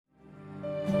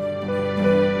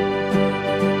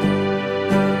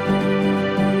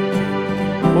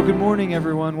morning,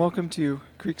 everyone. Welcome to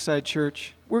Creekside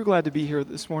Church. We're glad to be here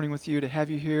this morning with you, to have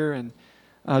you here, and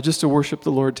just to worship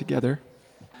the Lord together.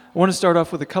 I want to start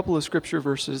off with a couple of scripture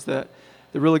verses that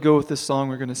really go with this song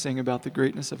we're going to sing about the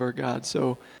greatness of our God.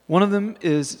 So one of them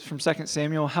is from 2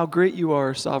 Samuel, "How great you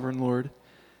are, sovereign Lord.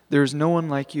 There is no one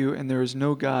like you, and there is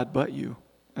no God but you."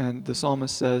 And the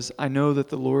psalmist says, "I know that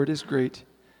the Lord is great,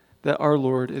 that our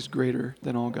Lord is greater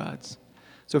than all gods."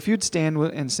 So if you'd stand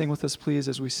and sing with us, please,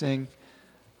 as we sing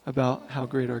about how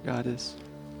great our God is.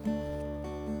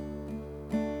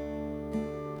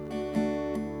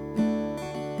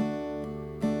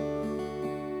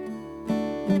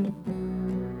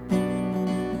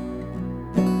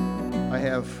 I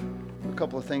have a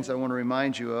couple of things I want to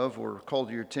remind you of or call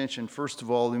to your attention. First of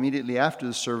all, immediately after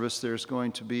the service, there's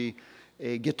going to be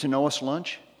a get-to-know-us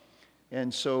lunch.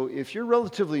 And so if you're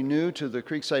relatively new to the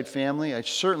Creekside family, I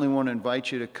certainly want to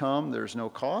invite you to come. There's no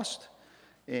cost.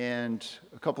 And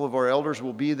a couple of our elders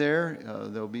will be there.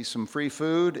 There'll be some free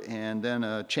food and then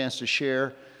a chance to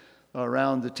share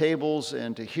around the tables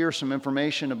and to hear some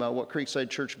information about what Creekside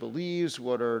Church believes,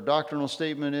 what our doctrinal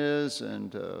statement is,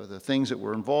 and the things that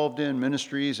we're involved in,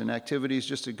 ministries and activities.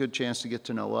 Just a good chance to get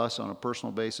to know us on a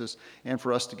personal basis and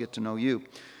for us to get to know you.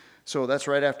 So that's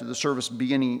right after the service,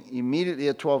 beginning immediately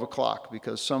at 12 o'clock,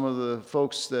 because some of the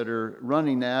folks that are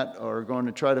running that are going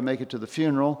to try to make it to the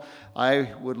funeral.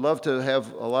 I would love to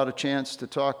have a lot of chance to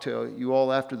talk to you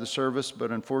all after the service, but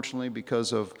unfortunately,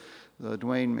 because of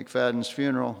Dwayne McFadden's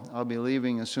funeral, I'll be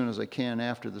leaving as soon as I can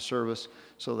after the service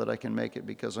so that I can make it,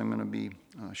 because I'm going to be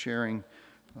sharing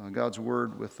God's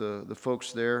Word with the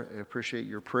folks there. I appreciate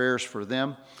your prayers for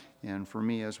them and for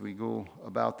me as we go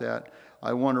about that.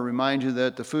 I want to remind you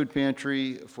that the food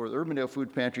pantry for the Urbandale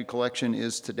Food Pantry collection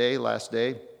is today, last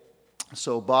day.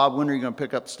 So, Bob, when are you going to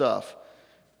pick up stuff?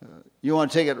 You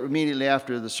want to take it immediately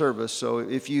after the service. So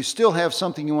if you still have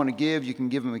something you want to give, you can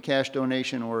give him a cash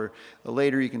donation, or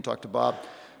later you can talk to Bob.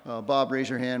 Bob, raise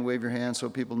your hand, wave your hand so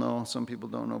people know. Some people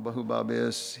don't know who Bob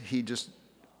is.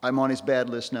 I'm on his bad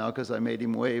list now because I made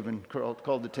him wave and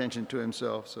called attention to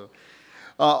himself. So,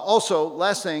 also,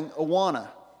 last thing, Awana.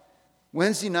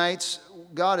 Wednesday nights,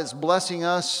 God is blessing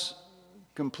us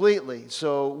completely,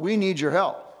 so we need your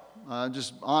help.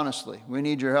 Just honestly, we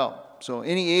need your help. So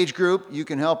any age group you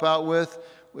can help out with,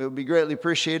 it would be greatly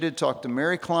appreciated. Talk to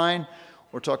Mary Klein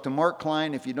or talk to Mark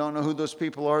Klein. If you don't know who those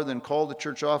people are, then call the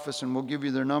church office and we'll give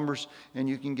you their numbers and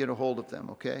you can get a hold of them,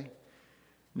 okay?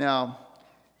 Now,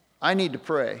 I need to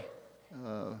pray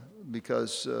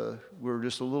because we're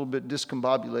just a little bit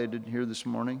discombobulated here this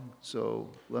morning, so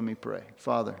let me pray.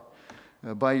 Father,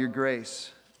 by your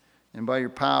grace and by your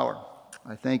power,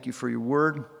 I thank you for your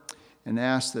word and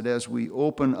ask that as we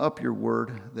open up your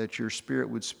word, that your Spirit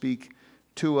would speak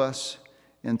to us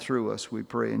and through us. We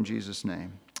pray in Jesus'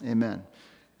 name. Amen.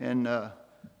 And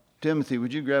Timothy,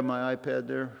 would you grab my iPad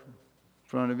there in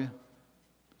front of you?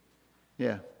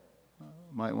 Yeah.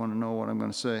 Might want to know what I'm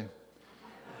going to say.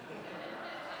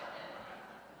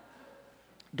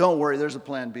 Don't worry, there's a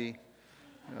plan B.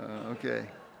 Okay.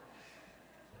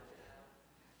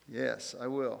 Yes, I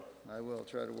will. I will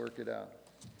try to work it out.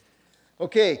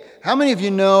 Okay, how many of you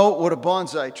know what a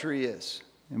bonsai tree is?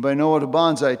 Anybody know what a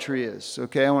bonsai tree is?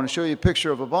 Okay, I want to show you a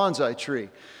picture of a bonsai tree.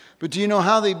 But do you know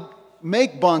how they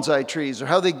make bonsai trees or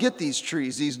how they get these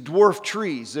trees, these dwarf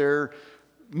trees? They're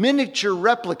miniature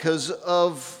replicas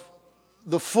of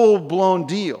the full-blown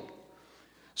deal.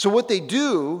 So what they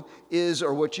do is,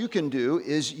 or what you can do,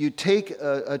 is you take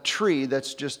a tree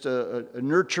that's just a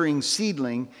nurturing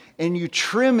seedling and you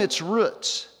trim its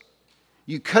roots.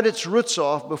 You cut its roots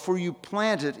off before you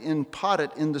plant it and pot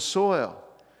it in the soil.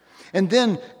 And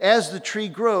then as the tree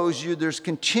grows, there's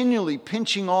continually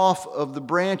pinching off of the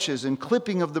branches and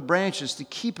clipping of the branches to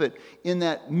keep it in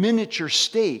that miniature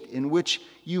state in which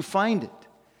you find it.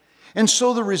 And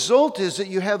so the result is that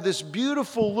you have this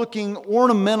beautiful looking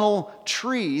ornamental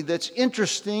tree that's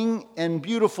interesting and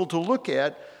beautiful to look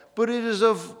at, but it is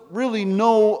of really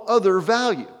no other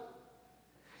value.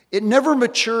 It never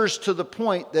matures to the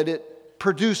point that it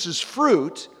produces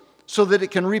fruit so that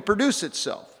it can reproduce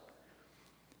itself.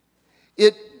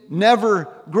 It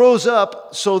never grows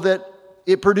up so that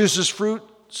it produces fruit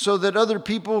so that other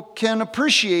people can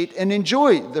appreciate and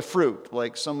enjoy the fruit.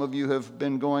 Like some of you have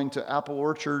been going to apple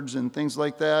orchards and things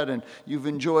like that, and you've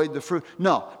enjoyed the fruit.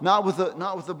 No, not with a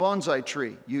bonsai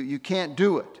tree. You can't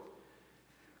do it.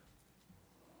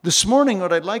 This morning,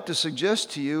 what I'd like to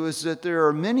suggest to you is that there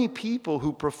are many people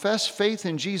who profess faith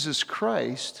in Jesus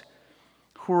Christ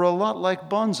who are a lot like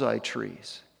bonsai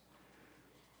trees.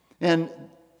 And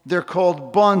they're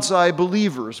called bonsai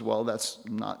believers. Well, that's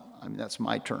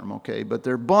my term, okay? But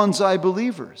they're bonsai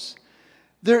believers.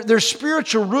 Their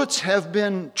spiritual roots have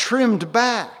been trimmed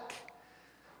back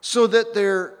so that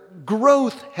their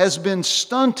growth has been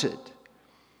stunted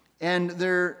and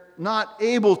they're not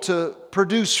able to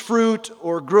produce fruit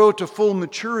or grow to full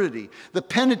maturity. The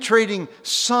penetrating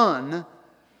sun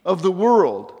of the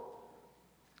world,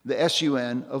 the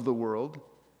S-U-N of the world,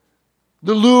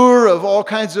 the lure of all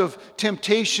kinds of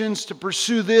temptations to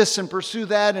pursue this and pursue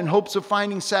that in hopes of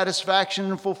finding satisfaction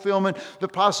and fulfillment, the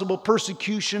possible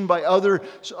persecution by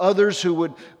others who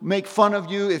would make fun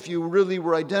of you if you really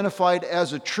were identified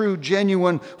as a true,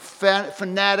 genuine,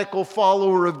 fanatical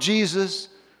follower of Jesus,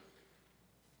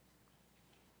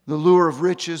 the lure of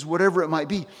riches, whatever it might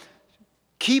be.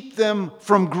 Keep them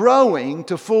from growing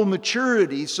to full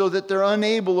maturity so that they're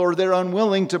unable or they're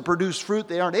unwilling to produce fruit.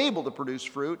 They aren't able to produce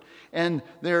fruit and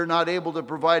they're not able to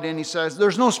provide any size.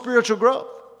 There's no spiritual growth.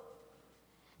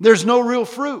 There's no real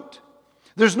fruit.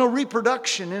 There's no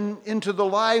reproduction into the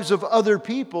lives of other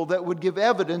people that would give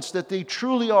evidence that they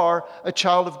truly are a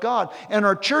child of God. And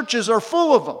our churches are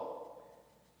full of them.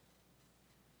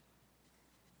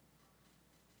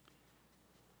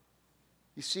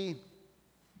 You see,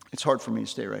 it's hard for me to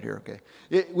stay right here,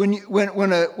 okay?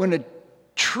 When a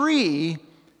tree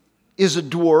is a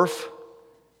dwarf,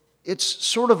 it's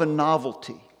sort of a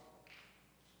novelty.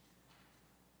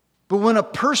 But when a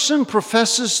person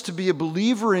professes to be a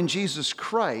believer in Jesus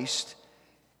Christ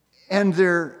and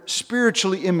they're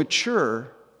spiritually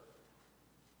immature,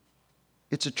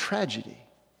 it's a tragedy.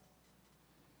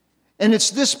 And it's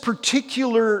this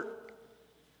particular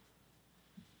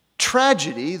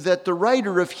tragedy that the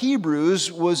writer of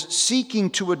Hebrews was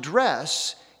seeking to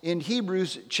address in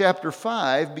Hebrews chapter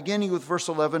 5, beginning with verse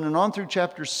 11 and on through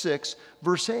chapter 6,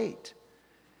 verse 8.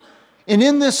 And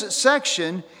in this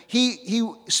section, he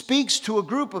speaks to a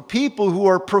group of people who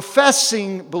are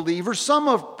professing believers. Some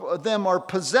of them are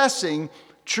possessing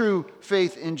true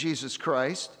faith in Jesus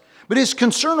Christ. But his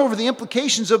concern over the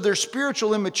implications of their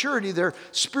spiritual immaturity, their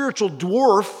spiritual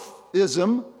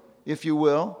dwarfism, if you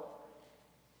will,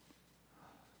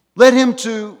 led him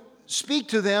to speak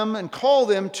to them and call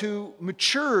them to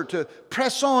mature, to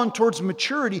press on towards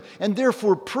maturity, and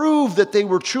therefore prove that they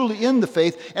were truly in the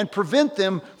faith and prevent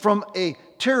them from a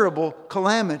terrible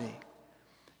calamity.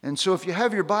 And so if you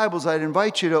have your Bibles, I'd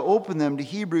invite you to open them to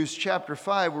Hebrews chapter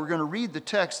 5. We're going to read the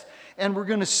text, and we're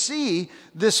going to see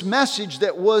this message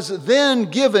that was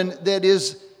then given that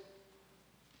is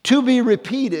to be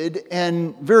repeated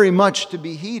and very much to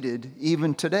be heeded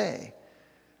even today.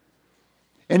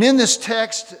 And in this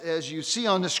text, as you see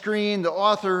on the screen, the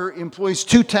author employs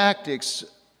two tactics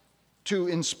to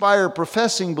inspire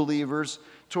professing believers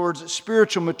towards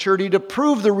spiritual maturity, to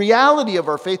prove the reality of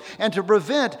our faith, and to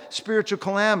prevent spiritual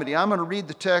calamity. I'm going to read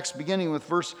the text beginning with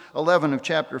verse 11 of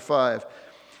chapter 5.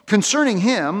 Concerning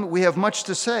him, we have much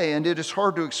to say, and it is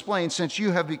hard to explain since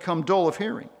you have become dull of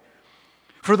hearing.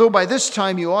 For though by this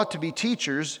time you ought to be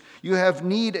teachers, you have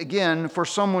need again for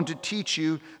someone to teach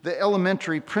you the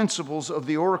elementary principles of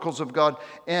the oracles of God,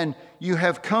 and you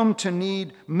have come to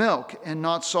need milk and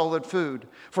not solid food.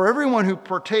 For everyone who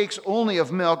partakes only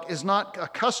of milk is not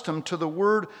accustomed to the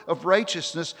word of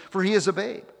righteousness, for he is a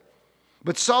babe.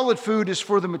 But solid food is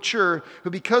for the mature, who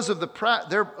because of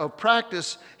their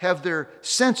practice have their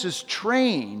senses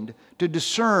trained to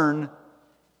discern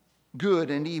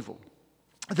good and evil.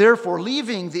 Therefore,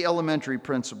 leaving the elementary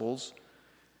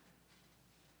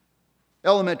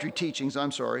teachings,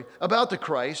 about the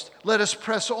Christ, let us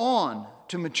press on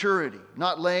to maturity,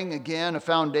 not laying again a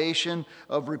foundation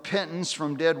of repentance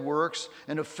from dead works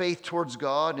and of faith towards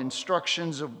God,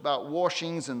 instructions about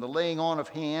washings and the laying on of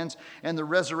hands and the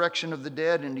resurrection of the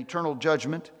dead and eternal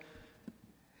judgment.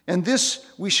 And this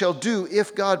we shall do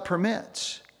if God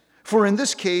permits. For in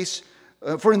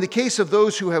the case of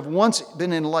those who have once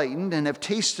been enlightened and have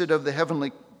tasted of the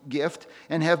heavenly gift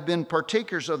and have been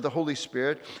partakers of the Holy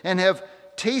Spirit and have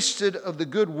tasted of the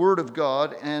good word of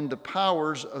God and the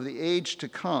powers of the age to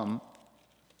come,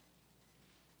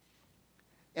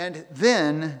 and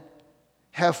then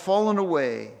have fallen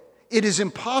away, it is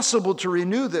impossible to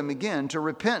renew them again to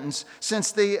repentance,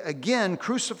 since they again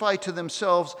crucify to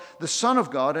themselves the Son of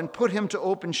God and put him to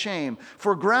open shame.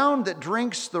 For ground that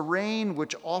drinks the rain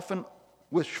which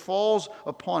falls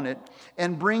upon it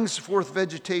and brings forth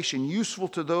vegetation, useful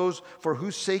to those for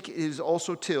whose sake it is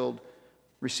also tilled,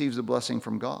 receives a blessing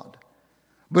from God.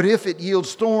 But if it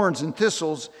yields thorns and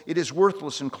thistles, it is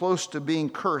worthless and close to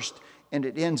being cursed, and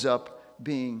it ends up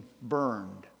being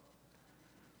burned.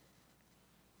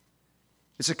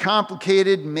 It's a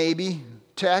complicated, maybe,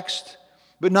 text,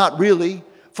 but not really.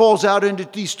 falls out into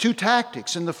these two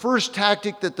tactics. And the first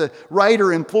tactic that the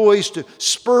writer employs to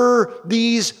spur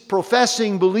these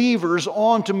professing believers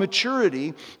on to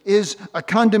maturity is a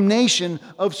condemnation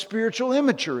of spiritual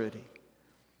immaturity.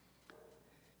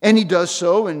 And he does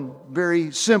so in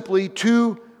very simply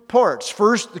two parts.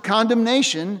 First, the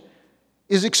condemnation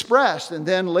is expressed, and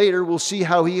then later we'll see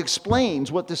how he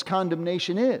explains what this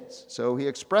condemnation is. So he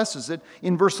expresses it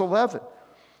in verse 11.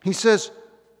 He says,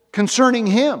 concerning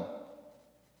him,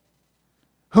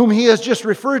 whom he has just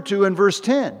referred to in verse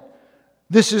 10.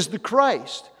 This is the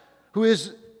Christ, who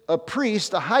is a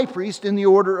priest, a high priest in the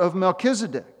order of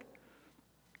Melchizedek.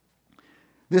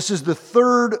 This is the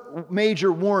third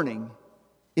major warning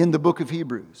in the book of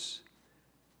Hebrews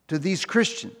to these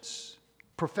Christians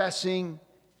professing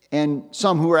and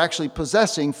some who are actually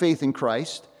possessing faith in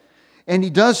Christ. And he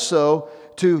does so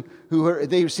to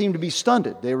they seem to be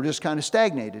stunted. They were just kind of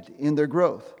stagnated in their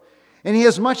growth. And he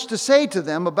has much to say to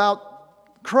them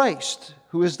about Christ,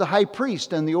 who is the high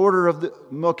priest and the order of the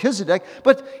Melchizedek,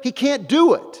 but he can't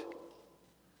do it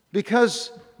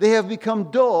because they have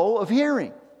become dull of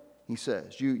hearing, he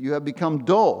says. You have become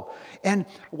dull. And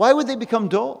why would they become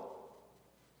dull?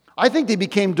 I think they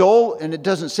became dull, and it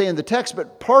doesn't say in the text,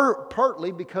 but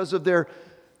partly because of their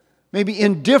maybe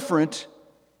indifferent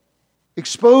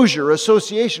exposure,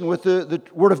 association with the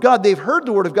Word of God. They've heard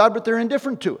the Word of God, but they're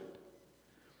indifferent to it.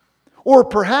 Or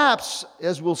perhaps,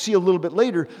 as we'll see a little bit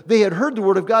later, they had heard the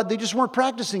Word of God, they just weren't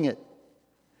practicing it.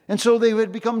 And so they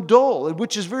had become dull,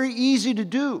 which is very easy to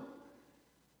do.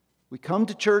 We come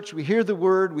to church, we hear the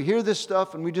Word, we hear this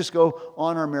stuff, and we just go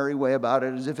on our merry way about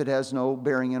it as if it has no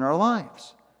bearing in our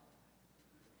lives.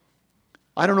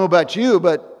 I don't know about you,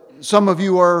 but some of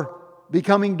you are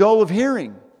becoming dull of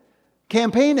hearing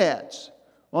campaign ads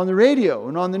on the radio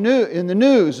and in the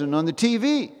news and on the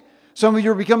TV. Some of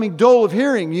you are becoming dull of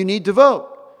hearing. You need to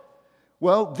vote.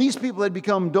 Well, these people had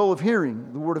become dull of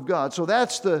hearing the Word of God. So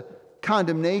that's the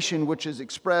condemnation which is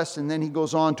expressed, and then he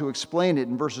goes on to explain it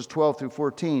in verses 12 through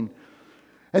 14.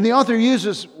 And the author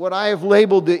uses what I have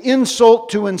labeled the insult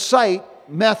to incite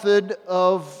method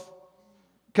of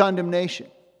condemnation.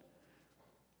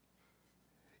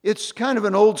 It's kind of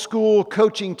an old school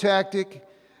coaching tactic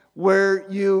where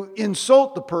you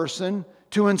insult the person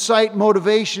to incite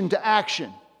motivation to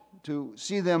action, to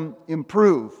see them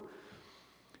improve.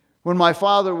 When my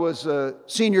father was a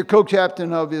senior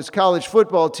co-captain of his college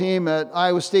football team at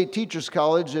Iowa State Teachers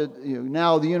College, at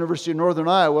now the University of Northern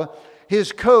Iowa,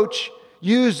 his coach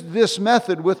used this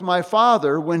method with my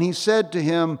father when he said to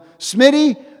him,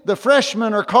 "Smitty, the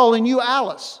freshmen are calling you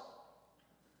Alice."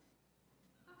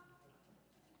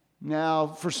 Now,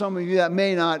 for some of you that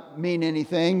may not mean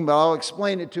anything, but I'll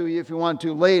explain it to you if you want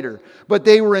to later. But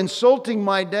they were insulting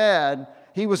my dad.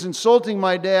 He was insulting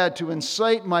my dad to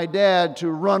incite my dad to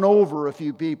run over a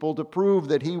few people to prove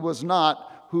that he was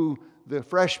not who the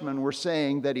freshmen were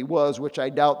saying that he was, which I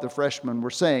doubt the freshmen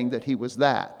were saying that he was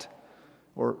that.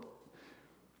 Or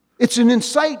it's an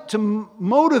incite to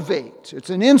motivate.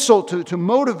 It's an insult to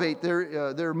motivate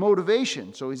their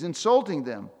motivation. So he's insulting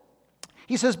them.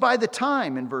 He says, by the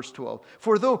time, in verse 12,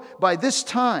 for though by this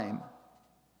time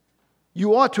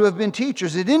you ought to have been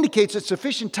teachers, it indicates that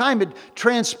sufficient time had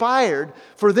transpired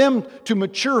for them to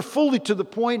mature fully to the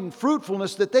point in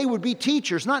fruitfulness that they would be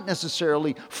teachers, not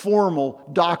necessarily formal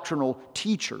doctrinal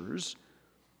teachers,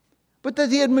 but that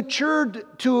they had matured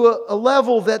to a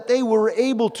level that they were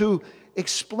able to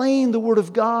explain the Word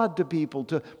of God to people,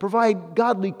 to provide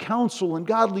godly counsel and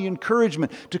godly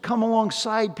encouragement, to come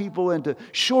alongside people and to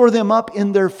shore them up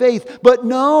in their faith. But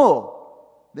no,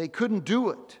 they couldn't do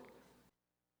it.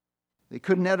 They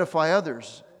couldn't edify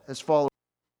others as followers.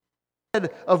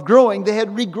 Instead of growing, they had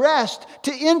regressed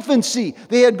to infancy.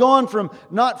 They had gone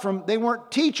they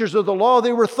weren't teachers of the law,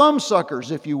 they were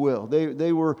thumbsuckers, if you will.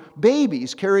 They were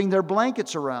babies carrying their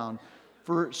blankets around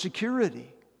for security.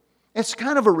 It's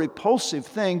kind of a repulsive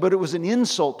thing, but it was an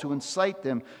insult to incite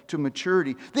them to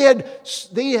maturity.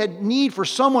 They had need for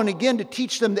someone, again, to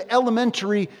teach them the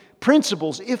elementary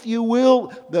principles, if you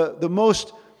will, the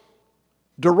most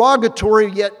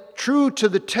derogatory yet true to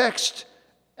the text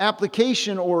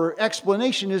application or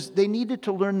explanation is they needed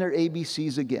to learn their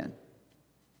ABCs again.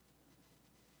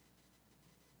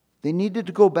 They needed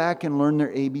to go back and learn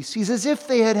their ABCs as if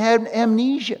they had had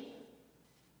amnesia.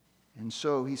 And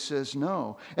so he says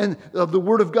no. And of the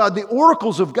Word of God, the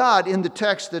oracles of God in the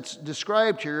text that's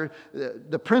described here,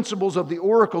 the principles of the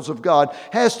oracles of God,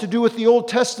 has to do with the Old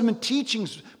Testament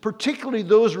teachings, particularly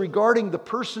those regarding the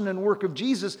person and work of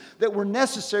Jesus that were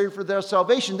necessary for their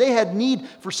salvation. They had need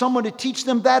for someone to teach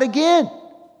them that again.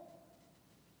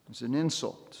 It's an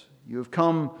insult. You have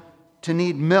come to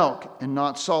need milk and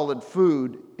not solid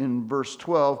food in verse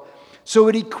 12. So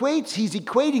he's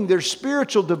equating their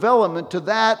spiritual development to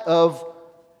that of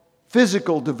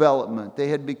physical development. They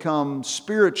had become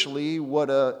spiritually what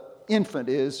an infant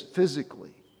is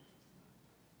physically.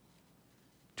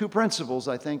 Two principles,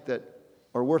 I think, that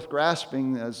are worth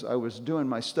grasping as I was doing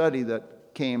my study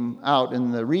that came out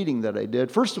in the reading that I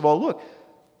did. First of all, look,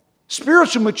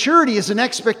 spiritual maturity is an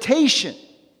expectation.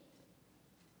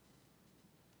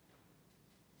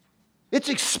 It's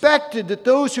expected that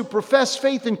those who profess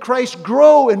faith in Christ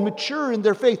grow and mature in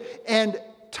their faith. And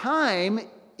time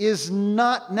is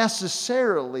not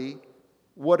necessarily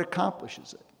what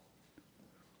accomplishes it.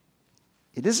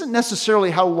 It isn't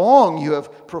necessarily how long you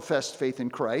have professed faith in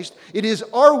Christ. It is,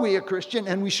 are we a Christian?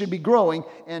 And we should be growing.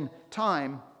 And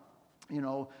time,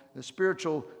 the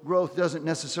spiritual growth doesn't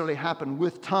necessarily happen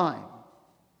with time.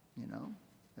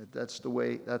 That's the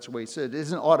way he said. It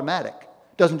isn't automatic.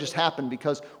 It doesn't just happen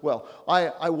because,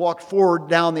 I walked forward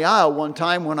down the aisle one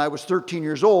time when I was 13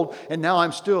 years old, and now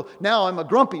I'm a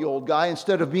grumpy old guy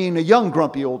instead of being a young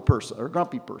grumpy old person or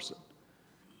grumpy person.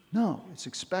 No, it's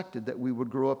expected that we would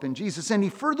grow up in Jesus. And he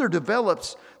further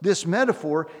develops this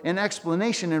metaphor and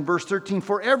explanation in verse 13.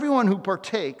 For everyone who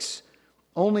partakes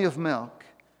only of milk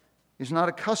is not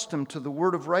accustomed to the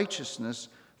word of righteousness,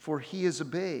 for he is a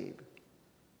babe.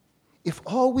 If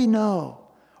all we know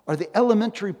are the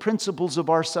elementary principles of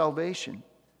our salvation,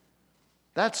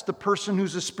 that's the person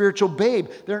who's a spiritual babe.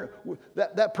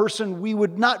 That person, we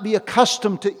would not be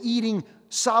accustomed to eating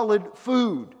solid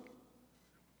food.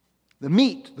 The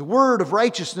meat, the word of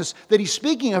righteousness that he's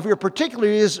speaking of here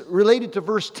particularly is related to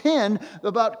verse 10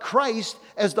 about Christ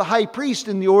as the high priest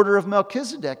in the order of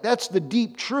Melchizedek. That's the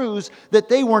deep truths that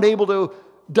they weren't able to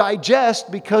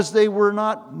digest because they were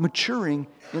not maturing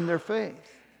in their faith.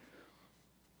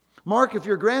 Mark, if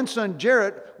your grandson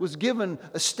Jarrett was given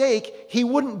a steak, he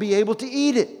wouldn't be able to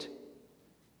eat it.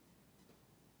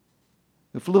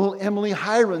 If little Emily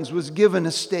Hirons was given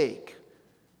a steak,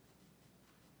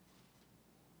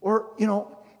 or,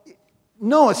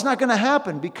 no, it's not going to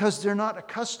happen because they're not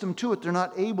accustomed to it. They're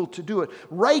not able to do it.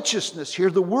 Righteousness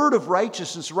here, the word of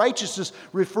righteousness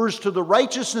refers to the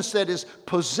righteousness that is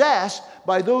possessed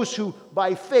by those who,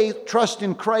 by faith, trust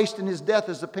in Christ and his death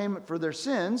as the payment for their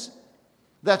sins.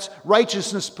 That's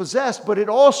righteousness possessed, but it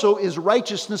also is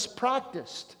righteousness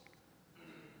practiced.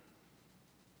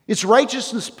 It's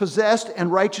righteousness possessed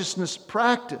and righteousness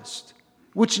practiced,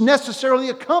 which necessarily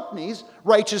accompanies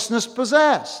righteousness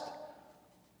possessed.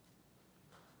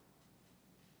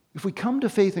 If we come to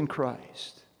faith in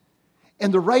Christ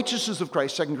and the righteousness of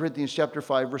Christ, 2 Corinthians chapter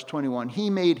 5, verse 21, he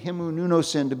made him who knew no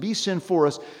sin to be sin for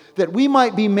us, that we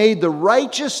might be made the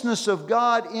righteousness of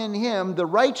God in him, the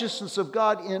righteousness of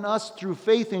God in us through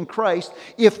faith in Christ.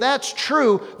 If that's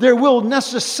true, there will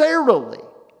necessarily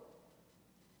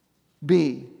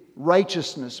be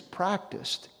righteousness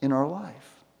practiced in our life.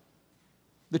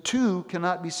 The two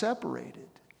cannot be separated.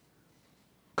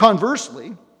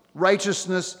 Conversely,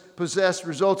 righteousness possessed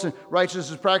results in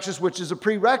righteousness practice, which is a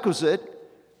prerequisite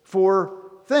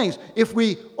for things. If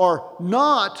we are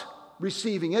not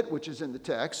receiving it, which is in the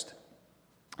text,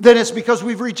 then it's because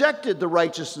we've rejected the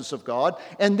righteousness of God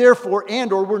and therefore,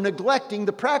 or we're neglecting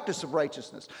the practice of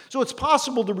righteousness. So it's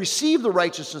possible to receive the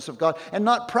righteousness of God and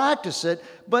not practice it,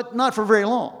 but not for very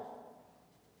long.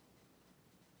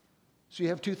 So you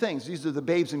have two things. These are the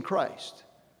babes in Christ.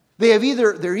 They're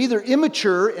either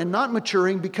immature and not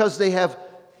maturing because they have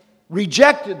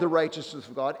rejected the righteousness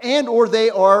of God, and or they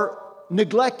are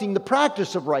neglecting the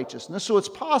practice of righteousness. So it's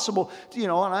possible,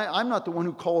 and I'm not the one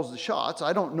who calls the shots.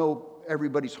 I don't know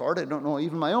everybody's heart. I don't know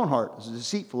even my own heart. It's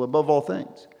deceitful above all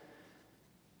things.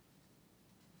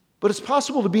 But it's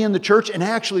possible to be in the church and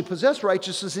actually possess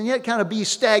righteousness and yet kind of be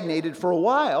stagnated for a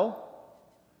while.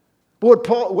 But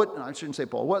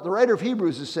what the writer of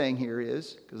Hebrews is saying here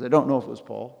is, because I don't know if it was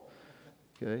Paul,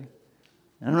 okay,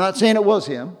 and I'm not saying it was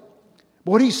him,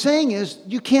 but what he's saying is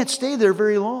you can't stay there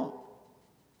very long.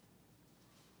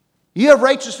 You have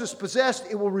righteousness possessed,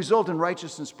 it will result in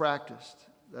righteousness practiced.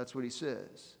 That's what he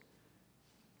says.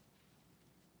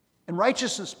 And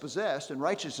righteousness possessed and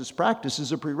righteousness practiced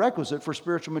is a prerequisite for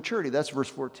spiritual maturity. That's verse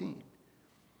 14.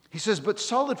 He says, but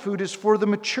solid food is for the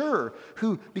mature,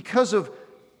 who, because of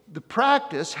the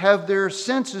practice, have their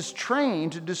senses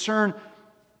trained to discern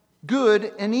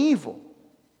good and evil.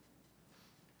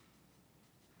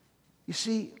 You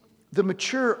see, the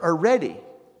mature are ready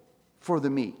for the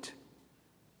meat.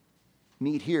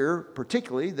 Meat here,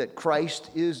 particularly, that Christ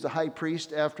is the high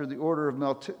priest after the order of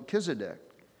Melchizedek.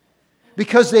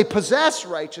 Because they possess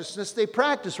righteousness, they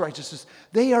practice righteousness.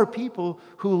 They are people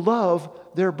who love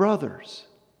their brothers.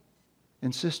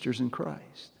 and sisters in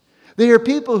Christ. They are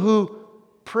people who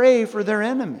pray for their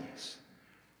enemies.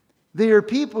 They are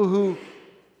people who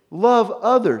love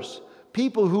others,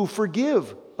 people who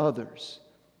forgive others,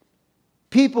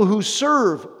 people who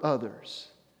serve others,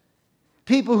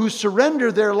 people who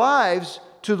surrender their lives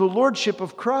to the lordship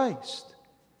of Christ.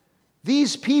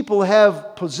 These people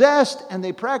have possessed and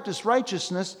they practice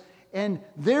righteousness, and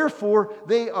therefore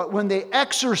they when they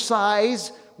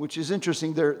exercise, which is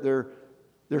interesting, their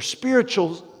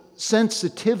spiritual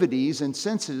sensitivities and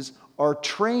senses are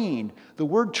trained. The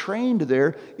word trained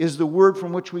there is the word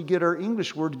from which we get our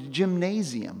English word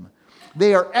gymnasium.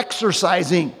 They are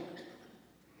exercising.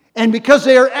 And because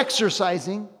they are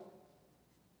exercising,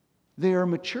 they are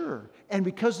mature. And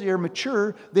because they are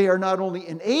mature, they are not only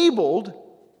enabled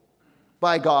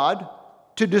by God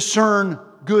to discern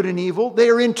good and evil, they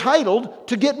are entitled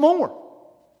to get more.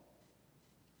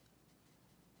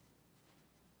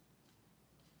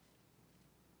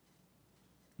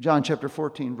 John chapter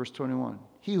 14, verse 21.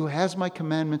 He who has my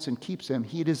commandments and keeps them,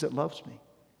 he it is that loves me.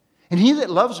 And he that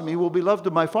loves me will be loved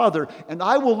of my Father, and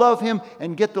I will love him,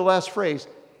 and get the last phrase,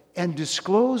 and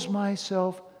disclose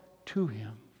myself to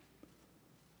him.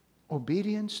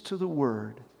 Obedience to the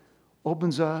word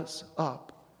opens us up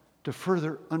to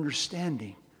further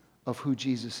understanding of who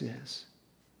Jesus is.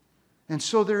 And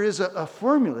so there is a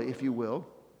formula, if you will,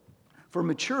 for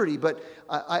maturity. But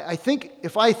I think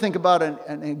if I think about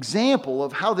an example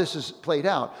of how this is played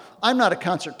out, I'm not a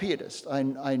concert pianist.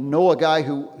 I know a guy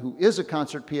who is a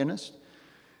concert pianist,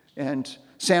 and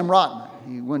Sam Rotman.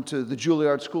 He went to the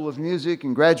Juilliard School of Music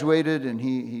and graduated, and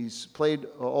he's played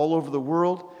all over the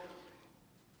world.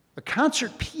 A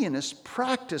concert pianist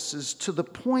practices to the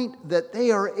point that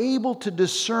they are able to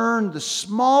discern the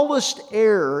smallest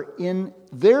error in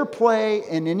their play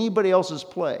and anybody else's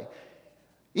play.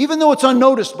 Even though it's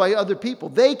unnoticed by other people,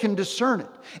 they can discern it.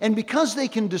 And because they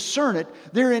can discern it,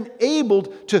 they're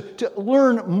enabled to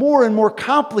learn more and more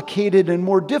complicated and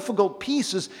more difficult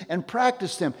pieces and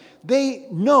practice them. They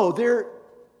know their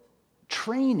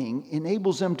training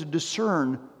enables them to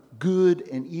discern good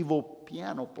and evil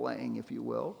piano playing, if you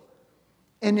will,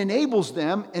 and enables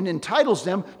them and entitles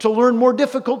them to learn more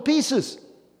difficult pieces.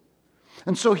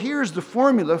 And so here's the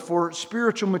formula for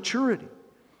spiritual maturity.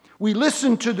 We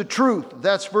listen to the truth.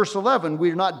 That's verse 11.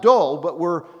 We're not dull, but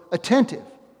we're attentive.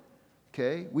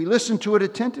 Okay? We listen to it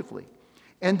attentively.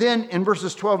 And then in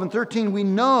verses 12 and 13, we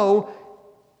know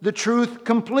the truth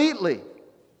completely.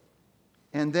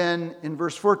 And then in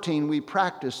verse 14, we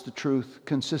practice the truth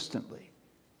consistently.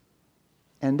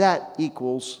 And that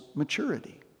equals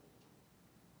maturity.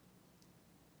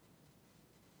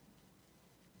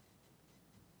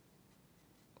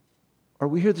 Are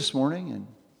we here this morning and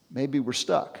maybe we're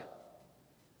stuck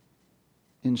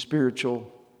in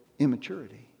spiritual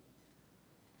immaturity?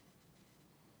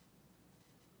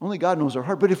 Only God knows our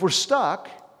heart. But if we're stuck,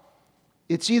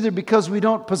 it's either because we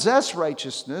don't possess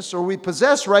righteousness, or we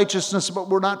possess righteousness but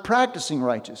we're not practicing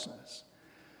righteousness.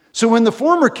 So in the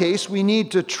former case, we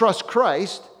need to trust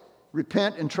Christ,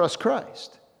 repent and trust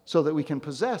Christ, so that we can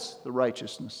possess the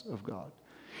righteousness of God.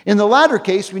 In the latter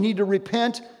case, we need to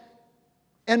repent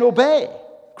and obey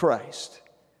Christ.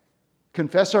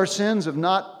 Confess our sins of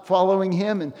not following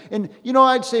him. And you know,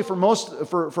 I'd say for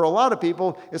a lot of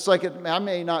people, it's like I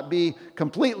may not be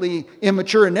completely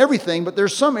immature in everything, but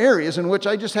there's some areas in which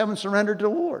I just haven't surrendered to the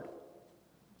Lord.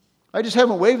 I just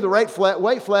haven't waved the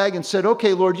white flag and said,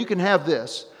 okay, Lord, you can have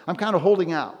this. I'm kind of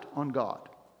holding out on God.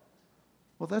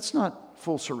 Well, that's not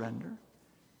full surrender.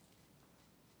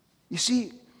 You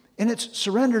see, and it's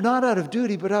surrender not out of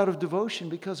duty, but out of devotion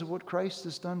because of what Christ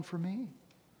has done for me.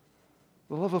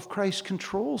 The love of Christ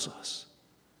controls us.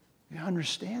 You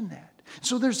understand that.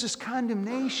 So there's this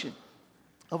condemnation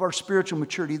of our spiritual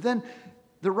maturity. Then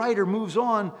the writer moves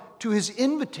on to his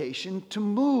invitation to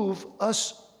move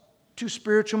us to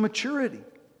spiritual maturity.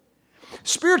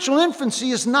 Spiritual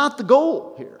infancy is not the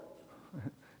goal here.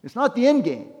 It's not the end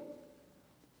game.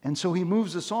 And so he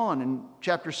moves us on in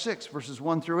chapter 6, verses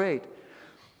 1 through 8.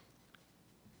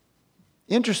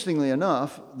 Interestingly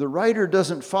enough, the writer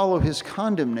doesn't follow his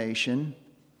condemnation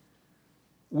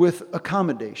with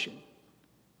accommodation.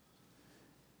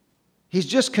 He's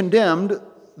just condemned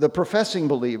the professing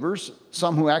believers,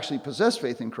 some who actually possess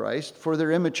faith in Christ, for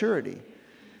their immaturity.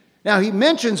 Now, he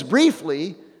mentions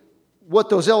briefly what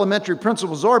those elementary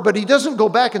principles are, but he doesn't go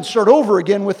back and start over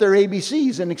again with their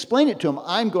ABCs and explain it to them.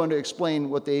 I'm going to explain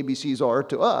what the ABCs are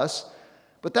to us,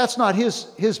 but that's not his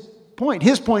point.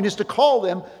 His point is to call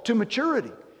them to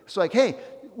maturity. It's like, hey,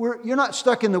 you're not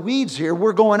stuck in the weeds here.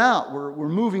 We're going out. We're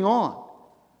moving on.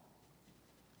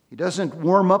 He doesn't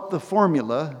warm up the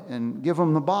formula and give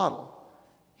them the bottle.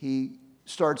 He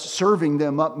starts serving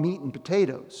them up meat and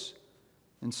potatoes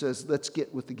and says, let's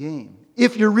get with the game.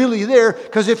 If you're really there,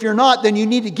 because if you're not, then you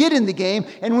need to get in the game.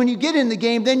 And when you get in the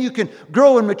game, then you can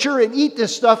grow and mature and eat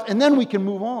this stuff, and then we can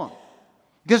move on.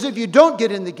 Because if you don't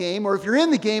get in the game, or if you're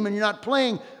in the game and you're not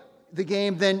playing the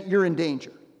game, then you're in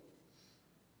danger.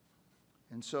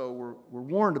 And so we're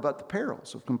warned about the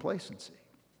perils of complacency.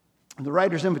 And the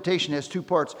writer's invitation has two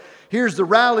parts. Here's the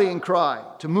rallying cry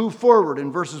to move forward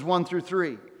in verses 1 through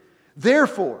 3.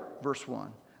 Therefore, verse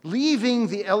 1, leaving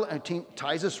the,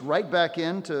 ties us right back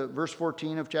into verse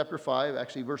 14 of chapter 5,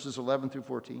 actually verses 11 through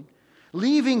 14.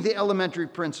 Leaving the elementary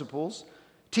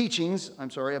teachings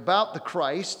about the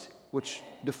Christ, which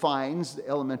defines the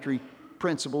elementary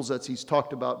principles that he's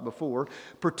talked about before,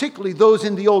 particularly those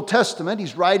in the Old Testament.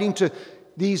 He's writing to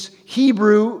these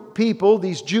Hebrew people,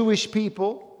 these Jewish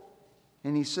people,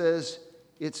 and he says,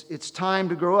 it's time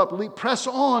to grow up. Press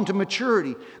on to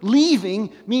maturity.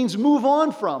 Leaving means move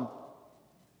on from.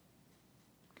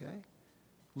 Okay?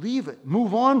 Leave it.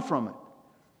 Move on from it.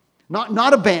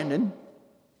 Not abandon.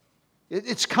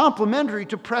 It's complementary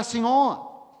to pressing on.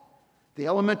 The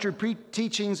elementary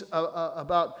teachings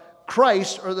about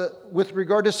Christ are with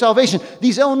regard to salvation.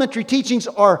 These elementary teachings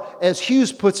are, as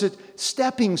Hughes puts it,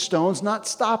 stepping stones, not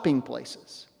stopping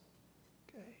places.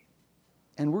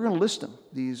 And we're going to list them,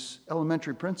 these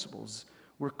elementary principles.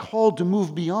 We're called to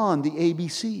move beyond the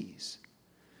ABCs.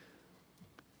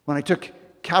 When I took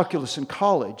calculus in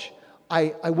college,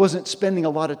 I wasn't spending a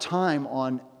lot of time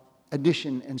on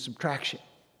addition and subtraction.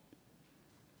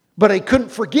 But I couldn't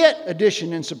forget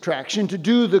addition and subtraction to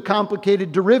do the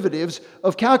complicated derivatives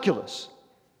of calculus.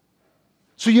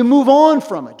 So you move on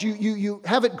from it. You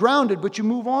have it grounded, but you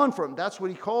move on from it. That's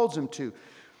what he calls them to.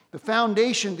 The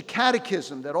foundation, the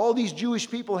catechism that all these Jewish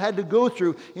people had to go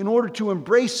through in order to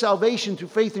embrace salvation through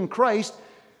faith in Christ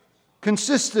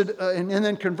consisted, and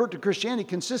then convert to Christianity,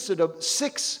 consisted of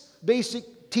 6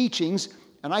 basic teachings,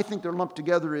 and I think they're lumped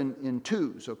together in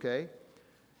 2s, okay?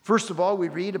 First of all, we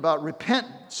read about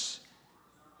repentance.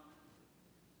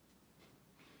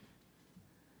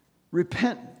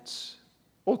 Repentance.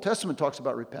 Old Testament talks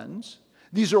about repentance.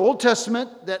 These are Old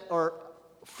Testament that are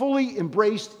fully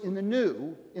embraced in the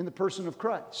new, in the person of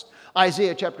Christ.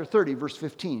 Isaiah chapter 30, verse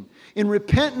 15. In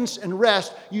repentance and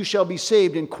rest you shall be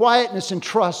saved. In quietness and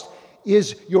trust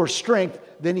is your strength.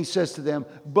 Then he says to them,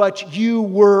 but you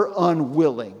were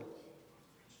unwilling.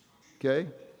 Okay?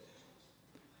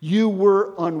 You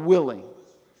were unwilling.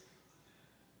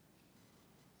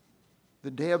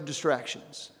 The day of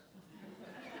distractions.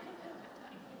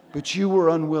 But you were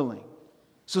unwilling.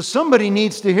 So somebody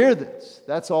needs to hear this.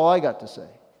 That's all I got to say.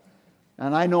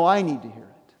 And I know I need to hear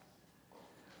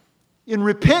it. In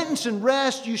repentance and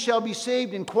rest you shall be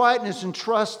saved. In quietness and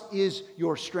trust is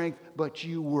your strength. But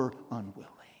you were unwilling.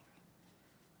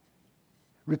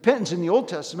 Repentance in the Old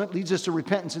Testament leads us to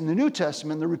repentance in the New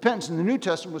Testament. The repentance in the New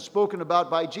Testament was spoken about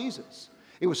by Jesus.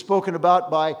 It was spoken about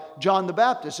by John the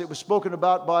Baptist. It was spoken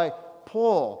about by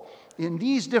Paul. In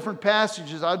these different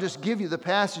passages, I'll just give you the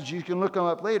passage. You can look them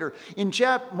up later. In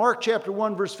Mark chapter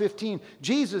 1, verse 15,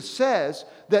 Jesus says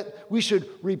that we should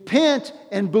repent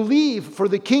and believe, for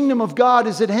the kingdom of God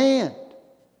is at hand.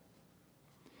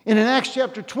 And in Acts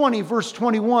chapter 20, verse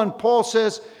 21, Paul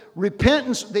says,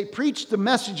 repentance, they preached the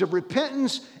message of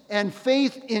repentance and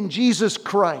faith in Jesus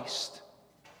Christ.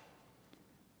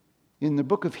 In the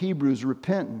book of Hebrews,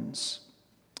 repentance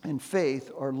and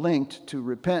faith are linked to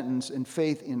repentance and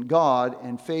faith in God,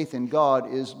 and faith in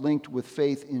God is linked with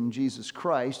faith in Jesus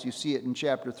Christ. You see it in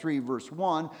chapter 3, verse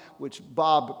 1, which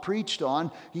Bob preached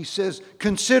on. He says,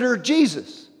 consider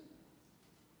Jesus.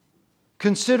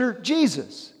 Consider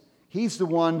Jesus. He's the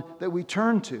one that we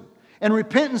turn to. And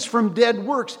repentance from dead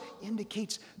works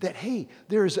indicates that, hey,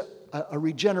 there is a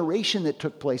regeneration that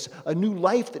took place, a new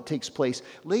life that takes place.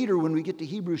 Later, when we get to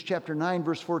Hebrews chapter 9,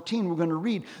 verse 14, we're going to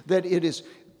read that it is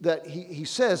that he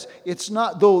says, it's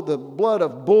not though the blood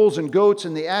of bulls and goats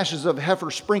and the ashes of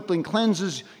heifer sprinkling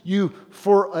cleanses you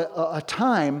for a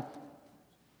time,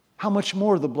 how much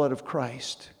more the blood of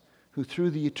Christ, who through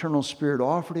the eternal Spirit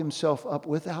offered himself up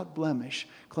without blemish,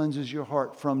 cleanses your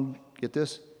heart from, get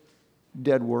this,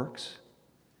 dead works.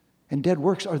 And dead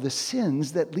works are the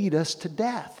sins that lead us to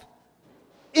death.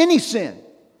 Any sin.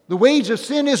 The wage of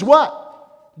sin is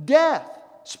what? Death.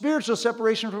 Spiritual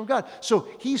separation from God. So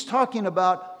he's talking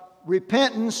about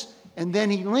repentance, and then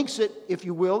he links it, if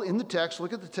you will, in the text.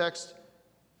 Look at the text.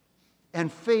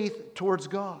 And faith towards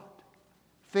God.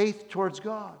 Faith towards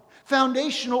God.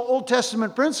 Foundational Old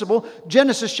Testament principle,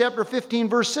 Genesis chapter 15,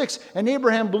 verse 6. And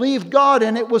Abraham believed God,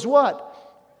 and it was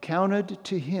what? Counted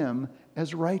to him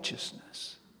as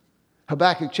righteousness.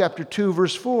 Habakkuk chapter 2,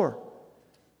 verse 4.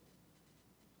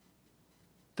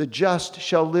 The just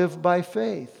shall live by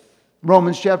faith.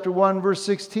 Romans chapter 1, verse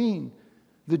 16.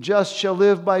 The just shall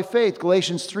live by faith.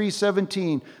 Galatians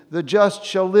 3:17. The just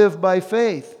shall live by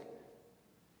faith.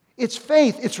 It's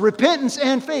faith. It's repentance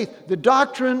and faith. The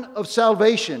doctrine of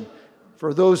salvation.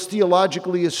 For those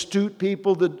theologically astute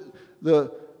people,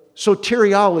 the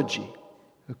soteriology.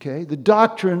 Okay? The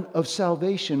doctrine of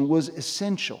salvation was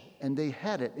essential. And they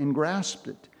had it and grasped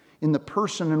it in the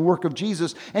person and work of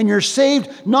Jesus. And you're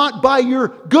saved not by your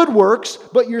good works,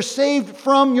 but you're saved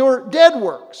from your dead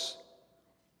works.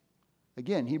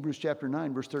 Again, Hebrews chapter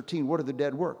 9, verse 13. What are the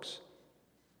dead works?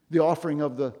 The offering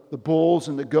of the bulls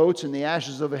and the goats and the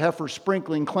ashes of a heifer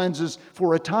sprinkling cleanses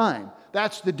for a time.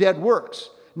 That's the dead works.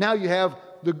 Now you have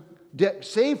the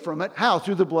saved from it. How?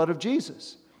 Through the blood of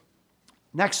Jesus.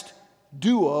 Next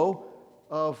duo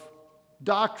of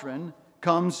doctrine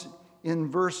comes in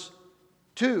verse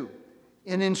 2.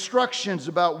 In instructions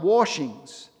about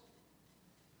washings.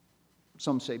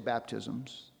 Some say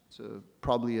baptisms. It's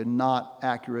probably a not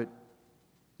accurate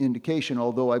indication,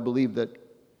 although I believe that,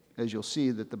 as you'll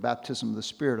see, that the baptism of the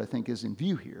Spirit, I think, is in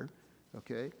view here.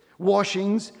 Okay?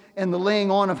 Washings and the laying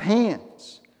on of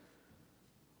hands.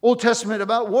 Old Testament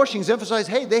about washings emphasized,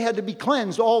 hey, they had to be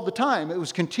cleansed all the time. It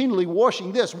was continually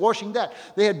washing this, washing that.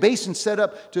 They had basins set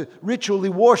up to ritually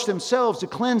wash themselves, to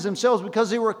cleanse themselves, because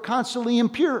they were constantly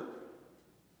impure.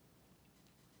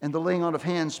 And the laying on of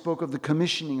hands spoke of the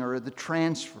commissioning or the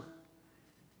transfer.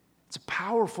 It's a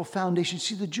powerful foundation.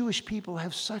 See, the Jewish people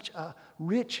have such a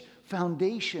rich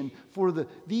foundation for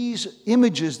these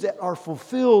images that are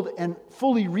fulfilled and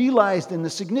fully realized, and the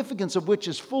significance of which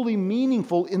is fully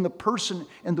meaningful in the person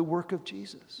and the work of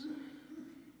Jesus.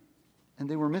 And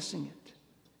they were missing it.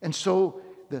 And so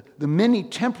the many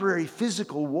temporary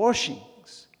physical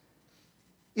washings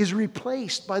is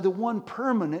replaced by the one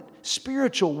permanent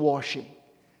spiritual washing.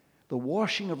 The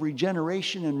washing of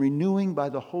regeneration and renewing by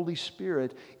the Holy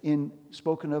Spirit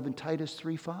spoken of in Titus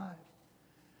 3:5.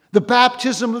 The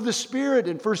baptism of the Spirit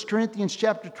in 1 Corinthians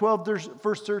chapter 12,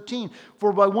 verse 13.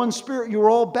 For by one Spirit you are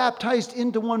all baptized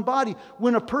into one body.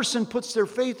 When a person puts their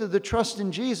faith or the trust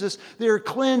in Jesus, they are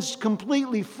cleansed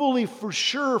completely, fully, for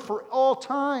sure, for all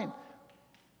time.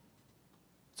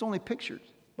 It's only pictured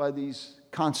by these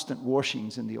constant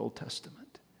washings in the Old Testament.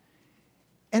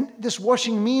 And this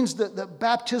washing means that the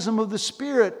baptism of the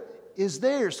Spirit is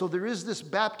there. So there is this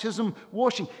baptism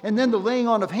washing. And then the laying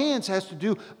on of hands has to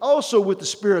do also with the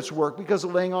Spirit's work, because the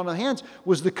laying on of hands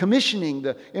was the commissioning,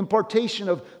 the impartation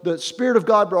of the Spirit of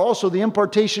God, but also the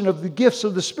impartation of the gifts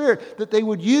of the Spirit that they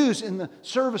would use in the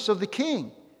service of the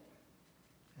King.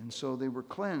 And so they were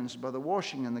cleansed by the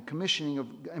washing and the commissioning of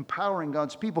empowering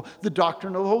God's people. The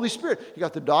doctrine of the Holy Spirit. You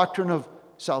got the doctrine of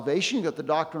salvation, you got the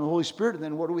doctrine of the Holy Spirit, and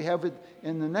then what do we have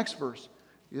in the next verse?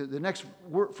 The next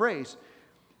phrase.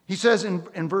 He says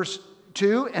in verse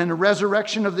 2, and the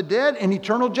resurrection of the dead and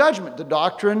eternal judgment, the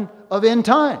doctrine of end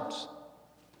times.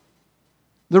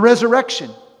 The resurrection.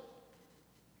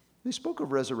 They spoke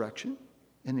of resurrection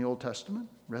in the Old Testament.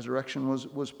 Resurrection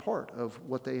was part of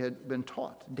what they had been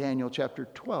taught. Daniel chapter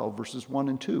 12, verses 1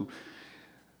 and 2.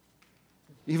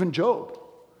 Even Job,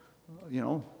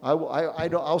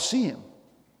 I'll see him.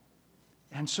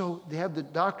 And so they have the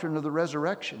doctrine of the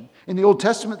resurrection. In the Old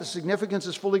Testament, the significance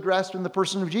is fully grasped in the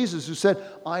person of Jesus, who said,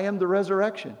 I am the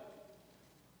resurrection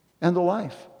and the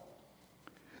life.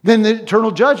 Then the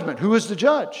eternal judgment. Who is the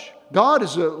judge? God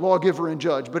is a lawgiver and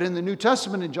judge. But in the New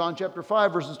Testament, in John chapter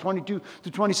 5, verses 22 to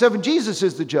 27, Jesus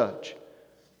is the judge.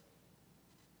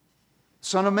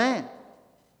 Son of Man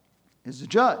is the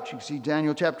judge. You see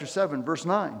Daniel chapter 7, verse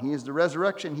 9. He is the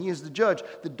resurrection. He is the judge.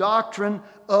 The doctrine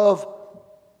of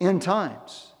end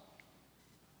times.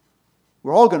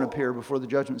 We're all going to appear before the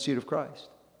judgment seat of Christ.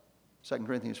 2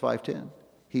 Corinthians 5:10.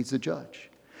 He's the judge.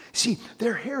 See,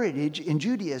 their heritage in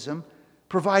Judaism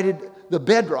provided the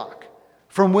bedrock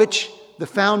from which the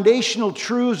foundational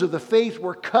truths of the faith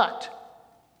were cut.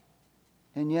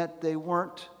 And yet they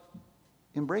weren't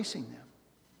embracing them.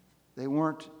 They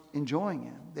weren't enjoying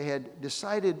them. They had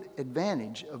decided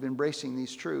advantage of embracing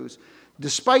these truths.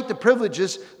 Despite the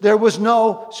privileges, there was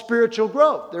no spiritual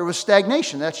growth. There was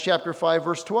stagnation. That's chapter 5,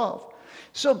 verse 12.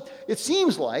 So it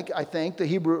seems like, I think, the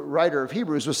Hebrew writer of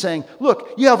Hebrews was saying,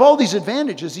 look, you have all these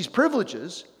advantages, these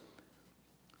privileges,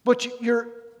 but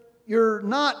you're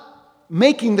not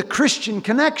making the Christian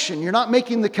connection. You're not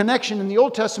making the connection in the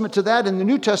Old Testament to that in the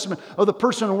New Testament of the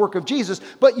person and work of Jesus,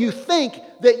 but you think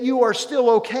that you are still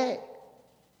okay.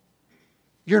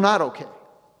 You're not okay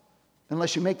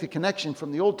unless you make the connection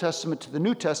from the Old Testament to the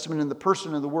New Testament in the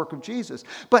person and the work of Jesus.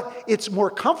 But it's more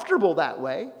comfortable that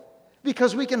way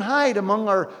because we can hide among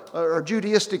our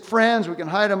Judaistic friends. We can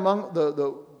hide among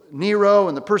the Nero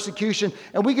and the persecution,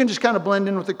 and we can just kind of blend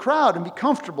in with the crowd and be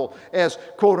comfortable as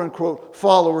quote-unquote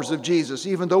followers of Jesus,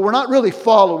 even though we're not really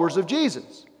followers of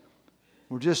Jesus.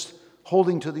 We're just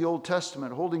holding to the Old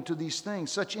Testament, holding to these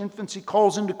things. Such infancy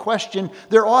calls into question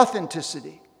their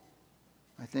authenticity,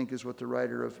 I think is what the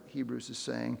writer of Hebrews is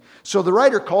saying. So the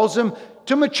writer calls them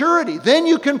to maturity. Then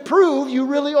you can prove you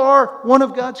really are one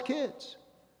of God's kids.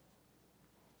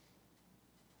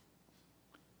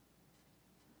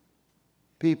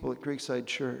 People at Creekside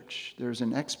Church, there's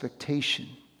an expectation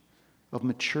of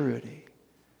maturity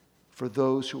for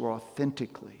those who are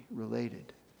authentically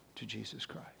related to Jesus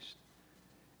Christ.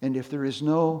 And if there is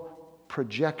no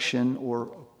projection or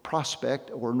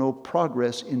prospect or no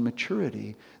progress in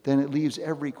maturity, then it leaves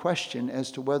every question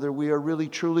as to whether we are really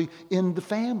truly in the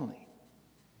family.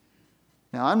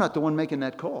 Now, I'm not the one making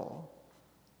that call,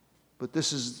 but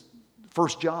this is 1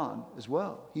 John as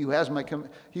well. He who has my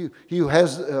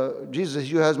Jesus says,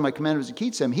 "You has my commandments and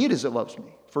keeps them. He it is that loves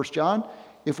me." 1 John,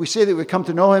 if we say that we come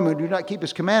to know him and do not keep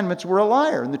his commandments, we're a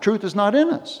liar, and the truth is not in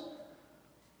us.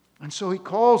 And so he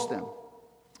calls them.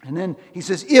 And then he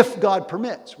says, if God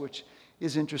permits, which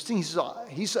is interesting.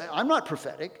 He says, I'm not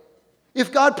prophetic.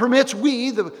 If God permits,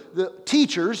 we, the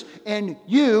teachers, and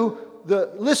you,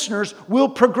 the listeners, will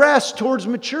progress towards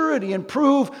maturity and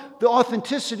prove the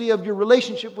authenticity of your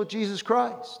relationship with Jesus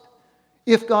Christ.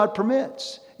 If God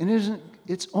permits. And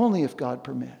it's only if God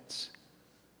permits.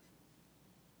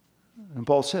 And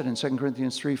Paul said in 2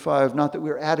 Corinthians 3:5, not that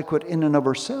we are adequate in and of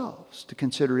ourselves to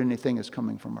consider anything as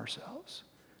coming from ourselves,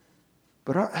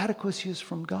 but our adequacy is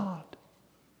from God.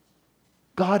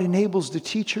 God enables the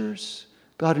teachers.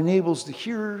 God enables the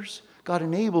hearers. God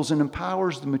enables and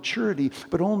empowers the maturity.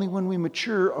 But only when we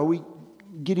mature are we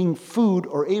getting food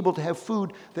or able to have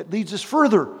food that leads us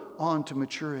further on to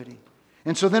maturity.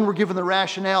 And so then we're given the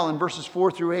rationale in verses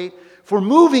 4-8 for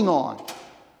moving on.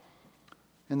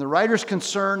 And the writer's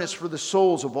concern is for the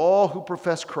souls of all who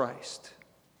profess Christ,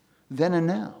 then and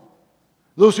now.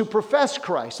 Those who profess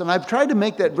Christ, and I've tried to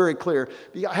make that very clear.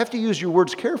 I have to use your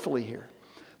words carefully here.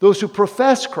 Those who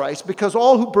profess Christ, because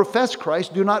all who profess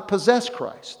Christ do not possess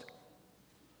Christ.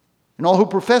 And all who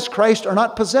profess Christ are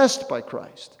not possessed by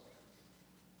Christ.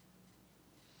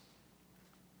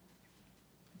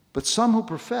 But some who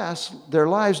profess, their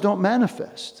lives don't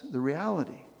manifest the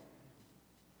reality.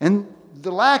 And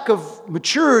the lack of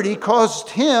maturity caused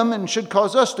him and should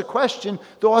cause us to question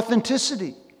the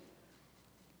authenticity.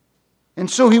 And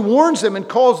so he warns them and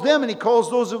calls them, and he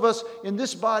calls those of us in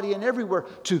this body and everywhere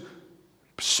to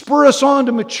spur us on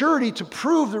to maturity, to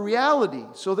prove the reality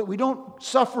so that we don't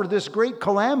suffer this great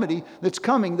calamity that's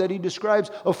coming that he describes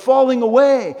of falling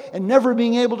away and never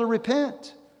being able to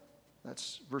repent.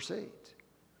 That's verse 8.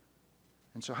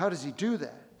 And so how does he do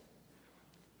that?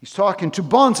 He's talking to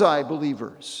bonsai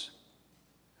believers.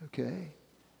 Okay?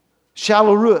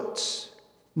 Shallow roots,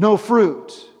 no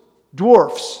fruit,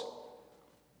 dwarfs,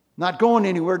 not going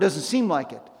anywhere, doesn't seem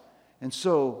like it. And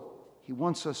so he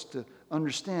wants us to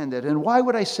understand that. And why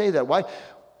would I say that? Why?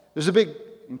 There's a big,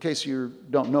 in case you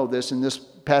don't know this, in this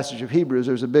passage of Hebrews,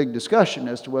 there's a big discussion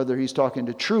as to whether he's talking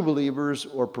to true believers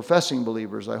or professing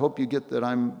believers. I hope you get that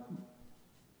I'm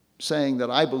saying that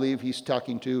I believe he's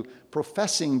talking to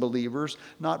professing believers,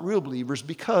 not real believers,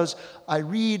 because I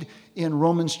read in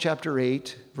Romans chapter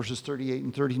 8, verses 38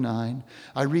 and 39.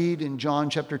 I read in John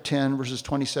chapter 10, verses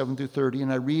 27-30,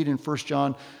 and I read in 1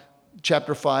 John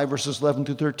chapter 5, verses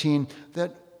 11-13,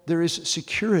 that there is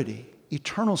security,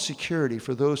 eternal security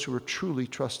for those who are truly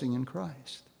trusting in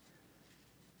Christ.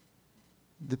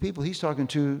 The people he's talking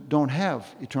to don't have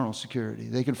eternal security.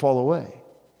 They can fall away.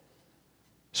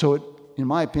 So it, in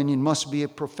my opinion, must be a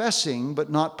professing but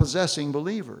not possessing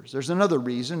believers. There's another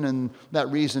reason, and that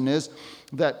reason is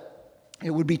that it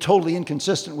would be totally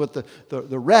inconsistent with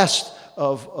the rest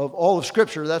of all of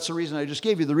Scripture. That's the reason I just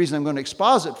gave you. The reason I'm going to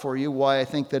exposit for you why I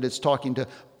think that it's talking to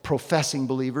professing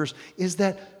believers is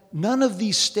that none of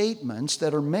these statements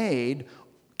that are made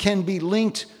can be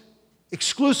linked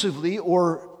exclusively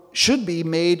or should be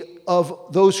made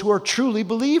of those who are truly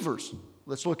believers.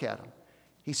 Let's look at them.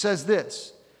 He says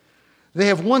this. They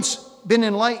have once been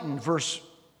enlightened, verse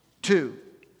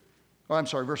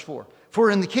 4.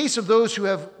 For in the case of those who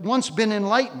have once been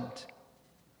enlightened,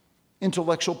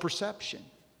 intellectual perception,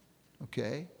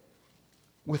 okay,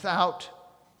 without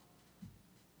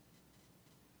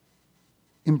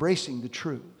embracing the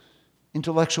truth,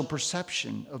 intellectual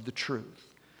perception of the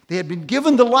truth. They had been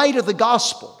given the light of the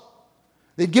gospel.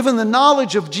 They'd given the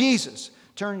knowledge of Jesus.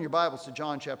 Turn your Bibles to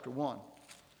John chapter 1.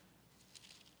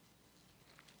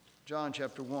 John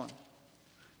chapter 1.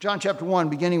 John chapter 1,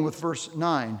 beginning with verse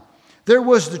 9. There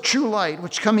was the true light,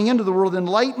 which coming into the world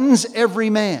enlightens every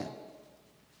man.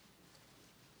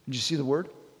 Did you see the word?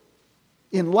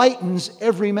 Enlightens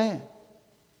every man.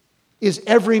 Is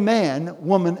every man,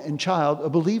 woman, and child a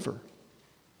believer?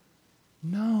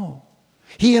 No.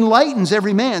 He enlightens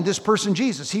every man, this person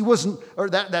Jesus. He wasn't, or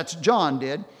that's John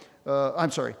did.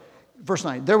 Verse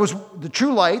 9. There was the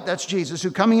true light, that's Jesus,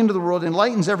 who coming into the world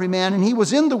enlightens every man, and he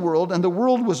was in the world, and the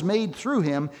world was made through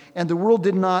him, and the world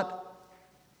did not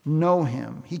know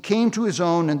him. He came to his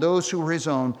own, and those who were his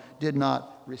own did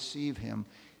not receive him.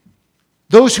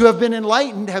 Those who have been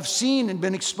enlightened have seen and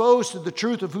been exposed to the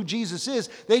truth of who Jesus is.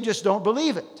 They just don't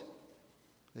believe it.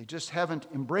 They just haven't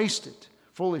embraced it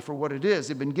fully for what it is.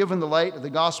 They've been given the light of the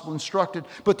gospel, instructed,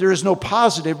 but there is no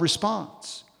positive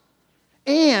response.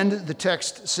 And the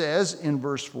text says in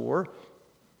verse 4,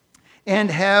 and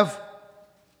have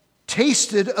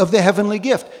tasted of the heavenly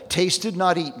gift. Tasted,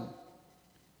 not eaten.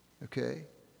 Okay?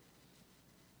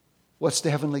 What's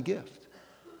the heavenly gift?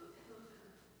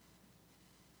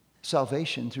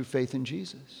 Salvation through faith in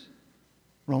Jesus.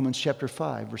 Romans chapter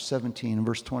 5, verse 17 and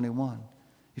verse 21.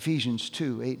 Ephesians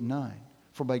 2, 8 and 9.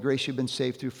 For by grace you've been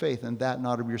saved through faith, and that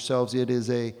not of yourselves, it is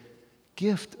a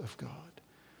gift of God.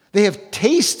 They have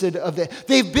tasted of that.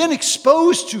 They've been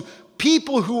exposed to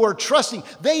people who are trusting.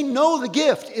 They know the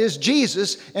gift is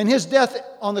Jesus, and his death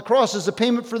on the cross is the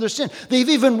payment for their sin. They've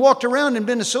even walked around and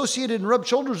been associated and rubbed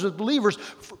shoulders with believers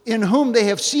in whom they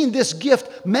have seen this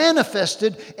gift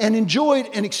manifested and enjoyed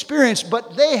and experienced,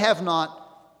 but they have not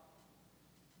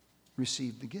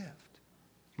received the gift.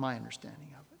 My understanding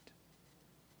of it.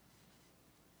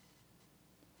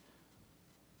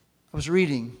 I was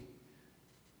reading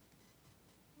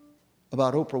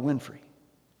about Oprah Winfrey.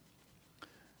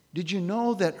 Did you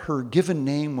know that her given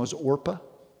name was Orpah?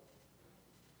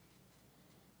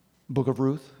 Book of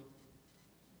Ruth?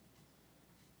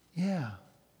 Yeah.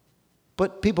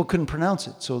 But people couldn't pronounce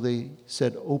it, so they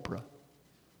said Oprah.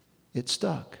 It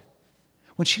stuck.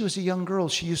 When she was a young girl,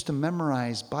 she used to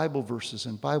memorize Bible verses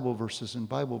and Bible verses and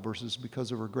Bible verses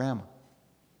because of her grandma.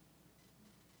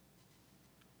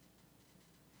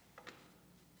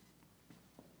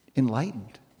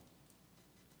 Enlightened.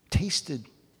 Tasted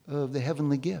of the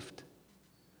heavenly gift.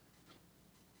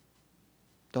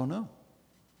 Don't know.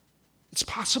 It's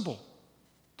possible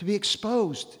to be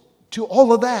exposed to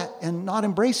all of that and not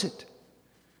embrace it.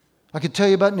 I could tell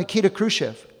you about Nikita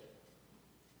Khrushchev.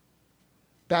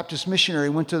 Baptist missionary,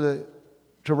 went to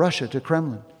Russia, to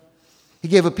Kremlin. He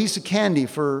gave a piece of candy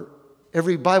for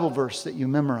every Bible verse that you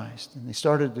memorized. And they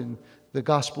started in the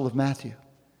Gospel of Matthew.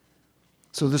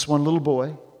 So this one little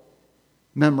boy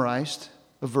memorized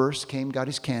a verse, came, got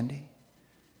his candy.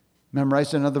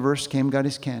 Memorized another verse, came, got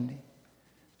his candy.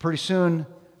 Pretty soon,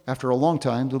 after a long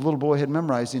time, the little boy had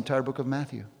memorized the entire book of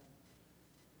Matthew.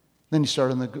 Then he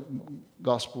started in the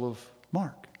Gospel of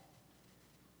Mark.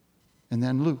 And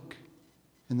then Luke.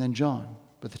 And then John.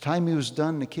 By the time he was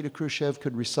done, Nikita Khrushchev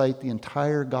could recite the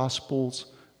entire Gospels,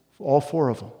 all four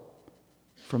of them,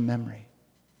 from memory.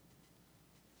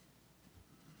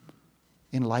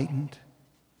 Enlightened.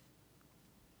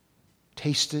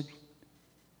 Tasted.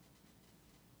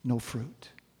 No fruit.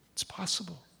 It's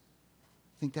possible.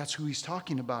 I think that's who he's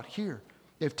talking about here.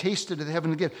 They've tasted of the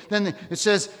heavenly gift. Then it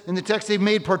says in the text, they've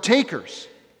made partakers.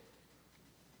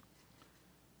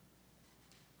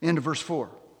 End of verse 4.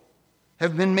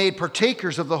 Have been made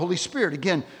partakers of the Holy Spirit.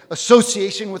 Again,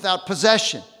 association without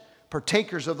possession.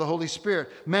 Partakers of the Holy Spirit.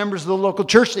 Members of the local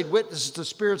church, they'd witness the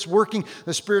Spirit's working,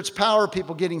 the Spirit's power,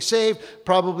 people getting saved.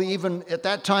 Probably even at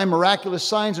that time, miraculous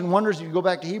signs and wonders. You go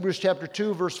back to Hebrews chapter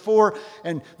 2, verse 4,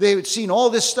 and they had seen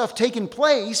all this stuff taking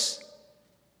place,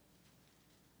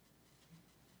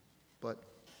 but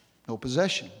no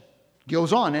possession.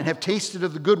 Goes on, and have tasted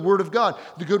of the good word of God.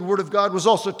 The good word of God was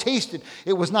also tasted.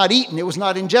 It was not eaten. It was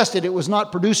not ingested. It was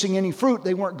not producing any fruit.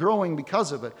 They weren't growing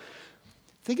because of it.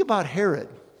 Think about Herod.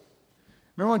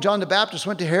 Remember when John the Baptist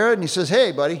went to Herod and he says,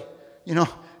 hey, buddy,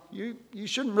 you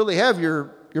shouldn't really have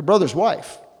your brother's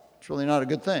wife. It's really not a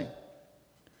good thing.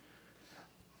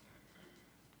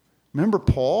 Remember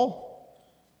Paul?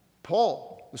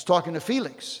 Paul was talking to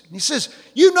Felix. And he says,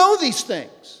 you know these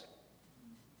things.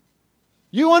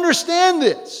 You understand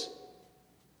this.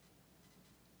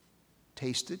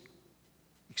 Tasted,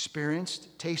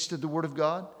 experienced, tasted the Word of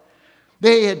God.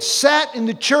 They had sat in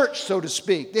the church, so to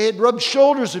speak. They had rubbed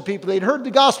shoulders with people. They had heard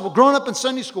the gospel, grown up in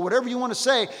Sunday school, whatever you want to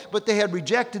say, but they had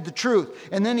rejected the truth.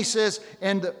 And then he says,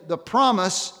 and the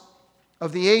promise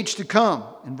of the age to come,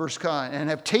 in verse 5, and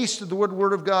have tasted the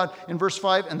Word of God, in verse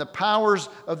 5, and the powers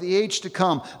of the age to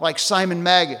come, like Simon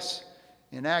Magus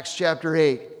in Acts chapter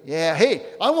 8. Yeah, hey,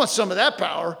 I want some of that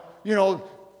power.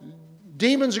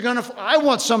 demons are going to, I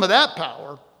want some of that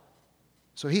power.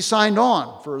 So he signed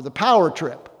on for the power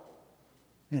trip.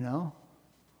 You know,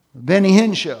 the Benny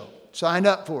Hinn show. Signed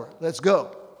up for it. Let's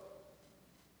go.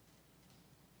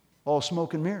 All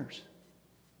smoke and mirrors.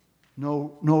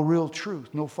 No real truth,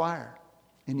 no fire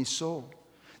in his soul.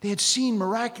 They had seen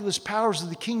miraculous powers of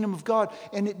the kingdom of God,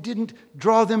 and it didn't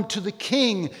draw them to the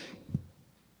King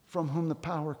from whom the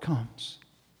power comes.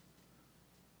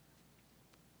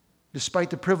 Despite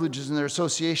the privileges in their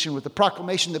association with the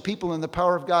proclamation, the people and the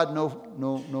power of God,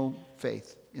 no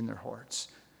faith in their hearts.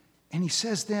 And he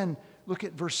says then, look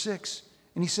at verse 6,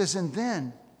 and he says, and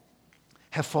then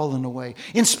have fallen away.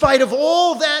 In spite of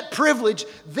all that privilege,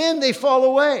 then they fall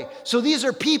away. So these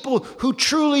are people who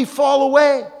truly fall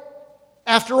away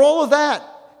after all of that.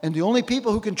 And the only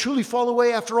people who can truly fall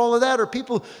away after all of that are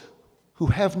people who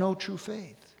have no true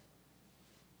faith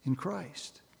in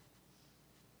Christ.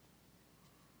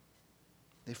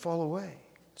 They fall away.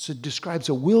 So it describes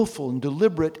a willful and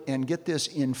deliberate, and get this,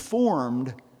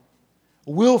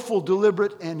 willful,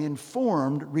 deliberate, and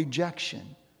informed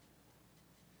rejection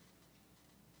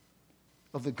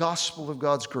of the gospel of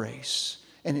God's grace.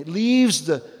 And it leaves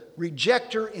the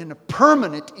rejecter in a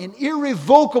permanent and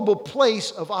irrevocable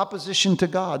place of opposition to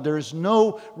God. There is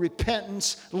no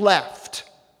repentance left.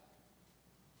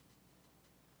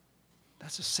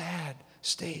 That's a sad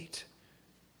state.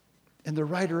 And the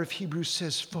writer of Hebrews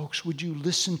says, folks, would you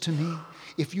listen to me?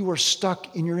 If you are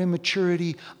stuck in your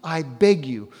immaturity, I beg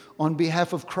you, on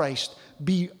behalf of Christ,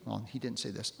 he didn't say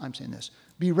this, I'm saying this,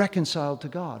 be reconciled to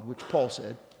God, which Paul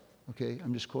said. Okay,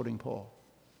 I'm just quoting Paul.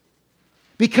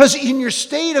 Because in your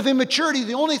state of immaturity,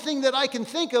 the only thing that I can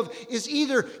think of is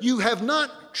either you have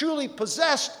not truly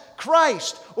possessed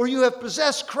Christ, or you have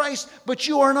possessed Christ, but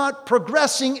you are not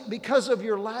progressing because of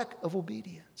your lack of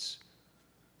obedience.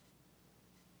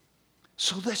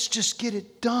 So let's just get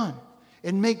it done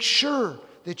and make sure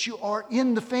that you are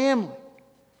in the family.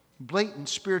 Blatant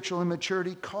spiritual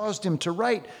immaturity caused him to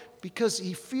write because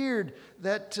he feared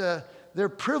that their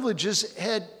privileges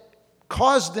had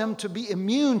caused them to be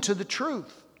immune to the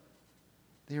truth.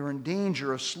 They were in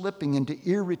danger of slipping into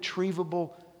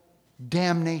irretrievable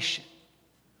damnation.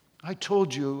 I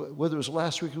told you, whether it was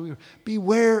last week or week,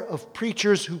 beware of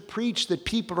preachers who preach that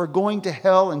people are going to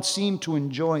hell and seem to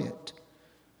enjoy it.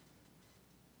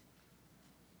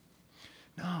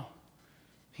 No.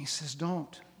 He says,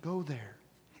 don't go there.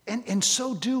 And in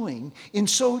so doing, in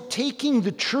so taking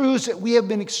the truths that we have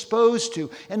been exposed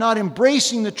to and not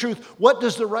embracing the truth, what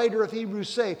does the writer of Hebrews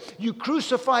say? You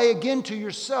crucify again to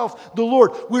yourself the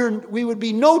Lord. We would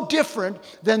be no different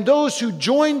than those who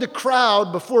joined the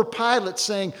crowd before Pilate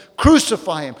saying,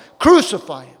 crucify him,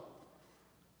 crucify him.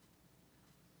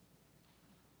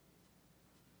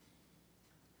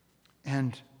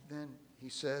 And then he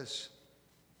says,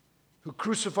 who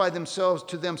crucified themselves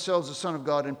to themselves the Son of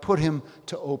God and put him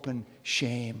to open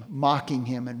shame, mocking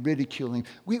him and ridiculing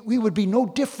him. We would be no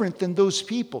different than those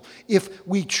people if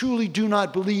we truly do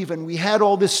not believe and we had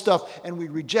all this stuff and we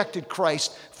rejected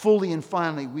Christ fully and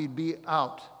finally, we'd be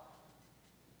out.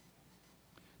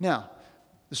 Now,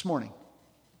 this morning,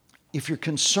 if you're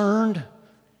concerned,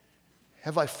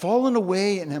 have I fallen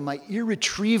away and am I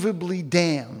irretrievably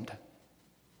damned?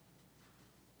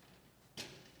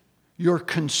 Your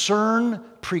concern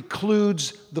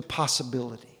precludes the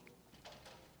possibility.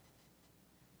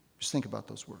 Just think about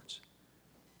those words.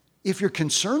 If you're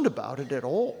concerned about it at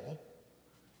all,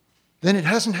 then it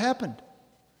hasn't happened.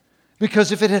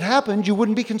 Because if it had happened, you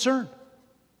wouldn't be concerned.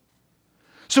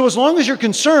 So as long as you're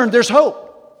concerned, there's hope.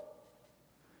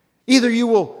 Either you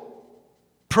will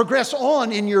progress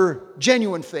on in your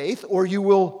genuine faith, or you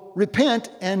will repent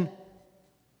and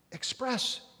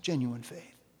express genuine faith.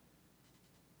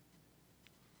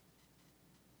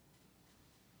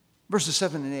 Verses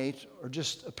 7 and 8 are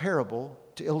just a parable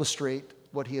to illustrate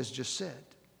what he has just said.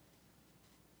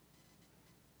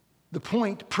 The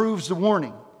point proves the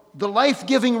warning. The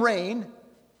life-giving rain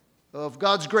of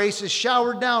God's grace is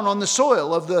showered down on the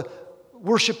soil of the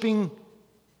worshiping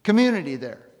community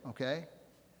there, okay?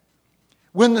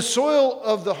 When the soil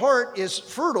of the heart is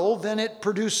fertile, then it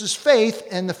produces faith,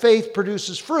 and the faith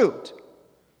produces fruit.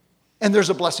 And there's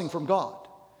a blessing from God.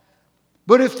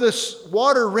 But if this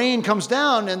water rain comes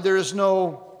down and there is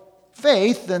no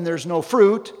faith, then there's no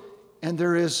fruit, and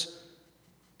this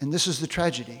is the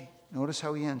tragedy. Notice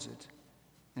how he ends it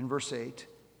in verse 8.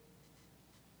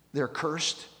 They're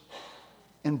cursed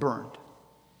and burned.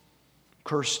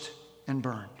 Cursed and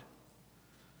burned.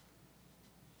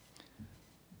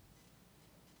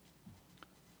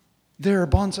 There are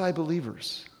bonsai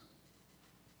believers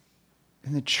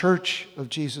in the church of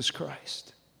Jesus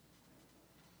Christ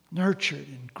nurtured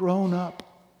and grown up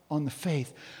on the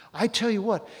faith. I tell you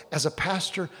what, as a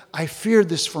pastor, I fear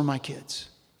this for my kids.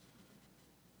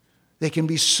 They can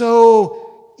be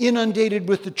so inundated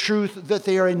with the truth that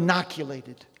they are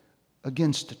inoculated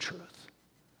against the truth.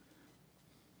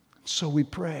 So we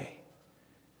pray,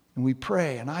 and we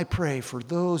pray, and I pray for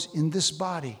those in this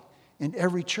body, in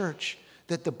every church,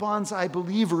 that the bonsai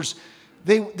believers,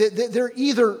 they're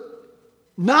either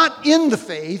not in the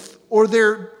faith, or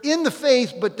they're in the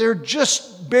faith, but they're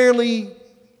just barely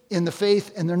in the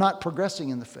faith, and they're not progressing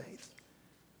in the faith.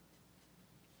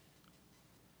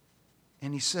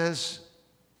 And he says,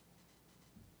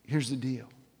 here's the deal.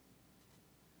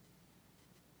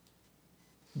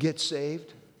 Get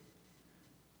saved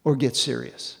or get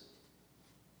serious.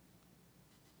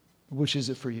 Which is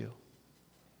it for you?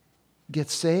 Get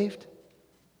saved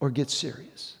or get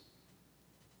serious?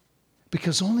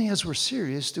 Because only as we're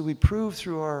serious do we prove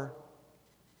through our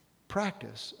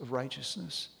practice of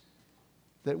righteousness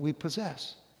that we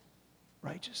possess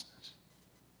righteousness.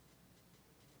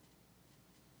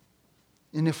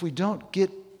 And if we don't get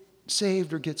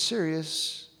saved or get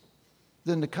serious,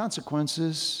 then the consequence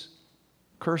is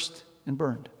cursed and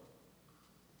burned.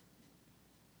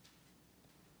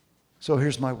 So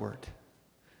here's my word.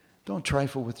 Don't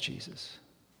trifle with Jesus.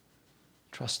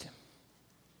 Trust him.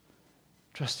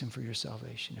 Trust him for your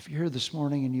salvation. If you're here this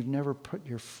morning and you've never put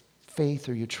your faith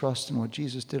or your trust in what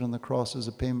Jesus did on the cross as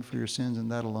a payment for your sins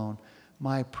and that alone,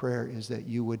 my prayer is that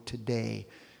you would today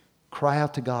cry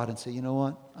out to God and say, you know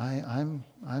what?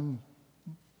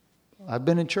 I've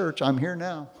been in church. I'm here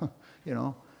now.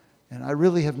 And I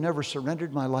really have never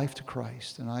surrendered my life to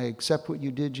Christ. And I accept what you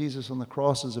did, Jesus, on the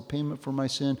cross as a payment for my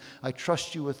sin. I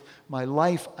trust you with my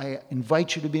life. I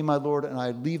invite you to be my Lord, and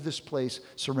I leave this place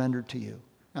surrendered to you.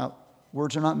 Now,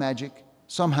 words are not magic.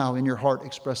 Somehow in your heart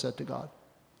express that to God.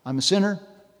 I'm a sinner.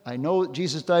 I know that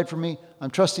Jesus died for me.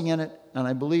 I'm trusting in it, and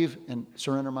I believe and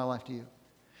surrender my life to you.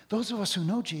 Those of us who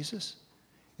know Jesus,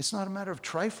 it's not a matter of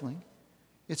trifling.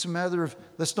 It's a matter of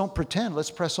let's don't pretend. Let's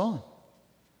press on.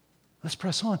 Let's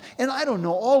press on. And I don't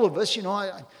know, all of us,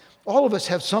 all of us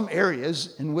have some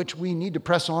areas in which we need to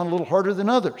press on a little harder than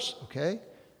others, okay?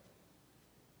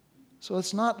 So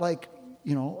it's not like,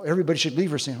 everybody should leave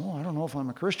here saying, I don't know if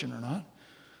I'm a Christian or not.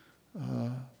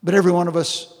 But every one of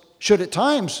us should at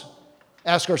times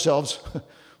ask ourselves,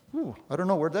 I don't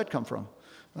know, where'd that come from?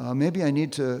 Maybe I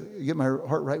need to get my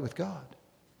heart right with God.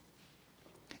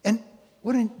 And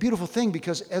what a beautiful thing,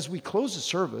 because as we close the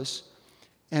service,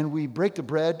 and we break the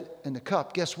bread and the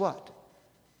cup, guess what?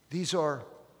 These are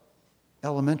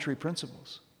elementary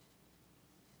principles.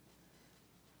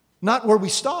 Not where we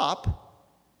stop.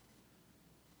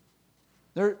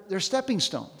 They're stepping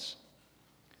stones.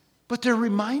 But they're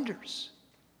reminders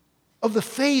of the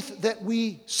faith that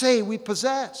we say we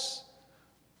possess.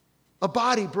 A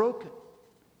body broken,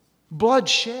 blood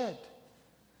shed,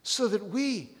 so that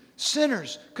we,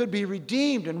 sinners, could be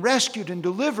redeemed and rescued and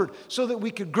delivered, so that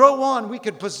we could grow on, we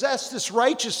could possess this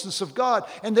righteousness of God,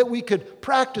 and that we could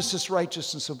practice this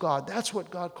righteousness of God. That's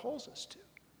what God calls us to.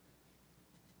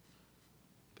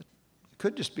 But it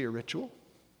could just be a ritual.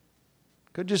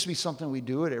 It could just be something we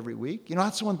do it every week.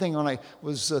 That's the one thing when I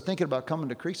was thinking about coming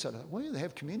to Creekside, I thought, well, they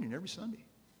have communion every Sunday.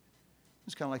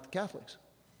 It's kind of like the Catholics,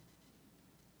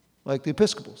 like the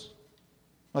Episcopals,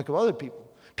 like other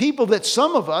people. People that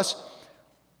some of us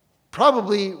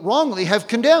probably wrongly have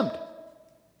condemned.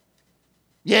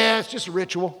 Yeah, it's just a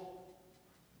ritual.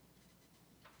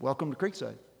 Welcome to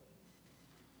Creekside.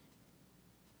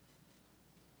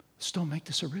 Let's don't make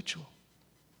this a ritual.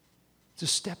 It's a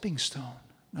stepping stone,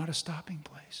 not a stopping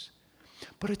place.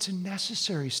 But it's a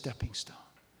necessary stepping stone.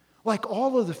 Like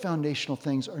all of the foundational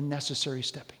things are necessary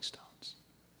stepping stones.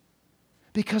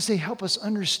 Because they help us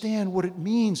understand what it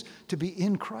means to be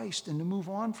in Christ and to move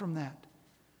on from that.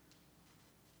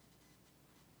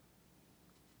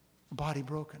 Body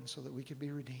broken so that we could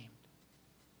be redeemed.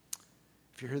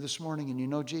 If you're here this morning and you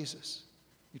know Jesus,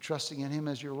 you're trusting in him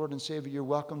as your Lord and Savior, you're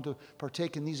welcome to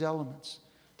partake in these elements,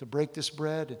 to break this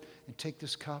bread and take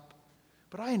this cup.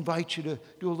 But I invite you to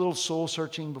do a little soul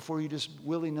searching before you just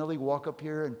willy-nilly walk up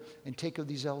here and take of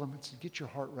these elements and get your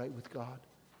heart right with God.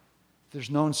 If there's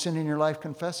known sin in your life,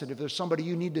 confess it. If there's somebody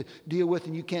you need to deal with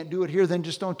and you can't do it here, then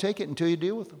just don't take it until you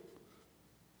deal with them.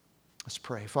 Let's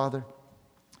pray. Father,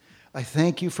 I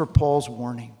thank you for Paul's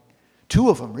warning. 2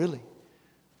 of them, really.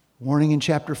 Warning in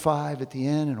chapter 5 at the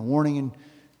end and a warning in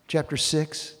chapter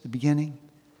 6, the beginning.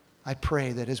 I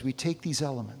pray that as we take these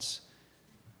elements,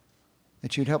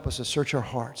 that you'd help us to search our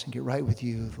hearts and get right with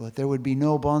you, that there would be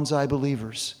no bonsai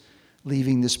believers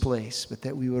leaving this place, but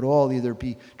that we would all either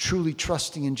be truly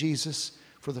trusting in Jesus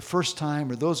for the first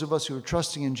time, or those of us who are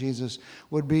trusting in Jesus,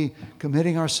 would be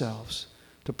committing ourselves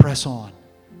to press on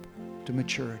to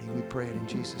maturity. We pray it in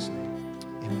Jesus' name.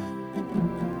 Amen.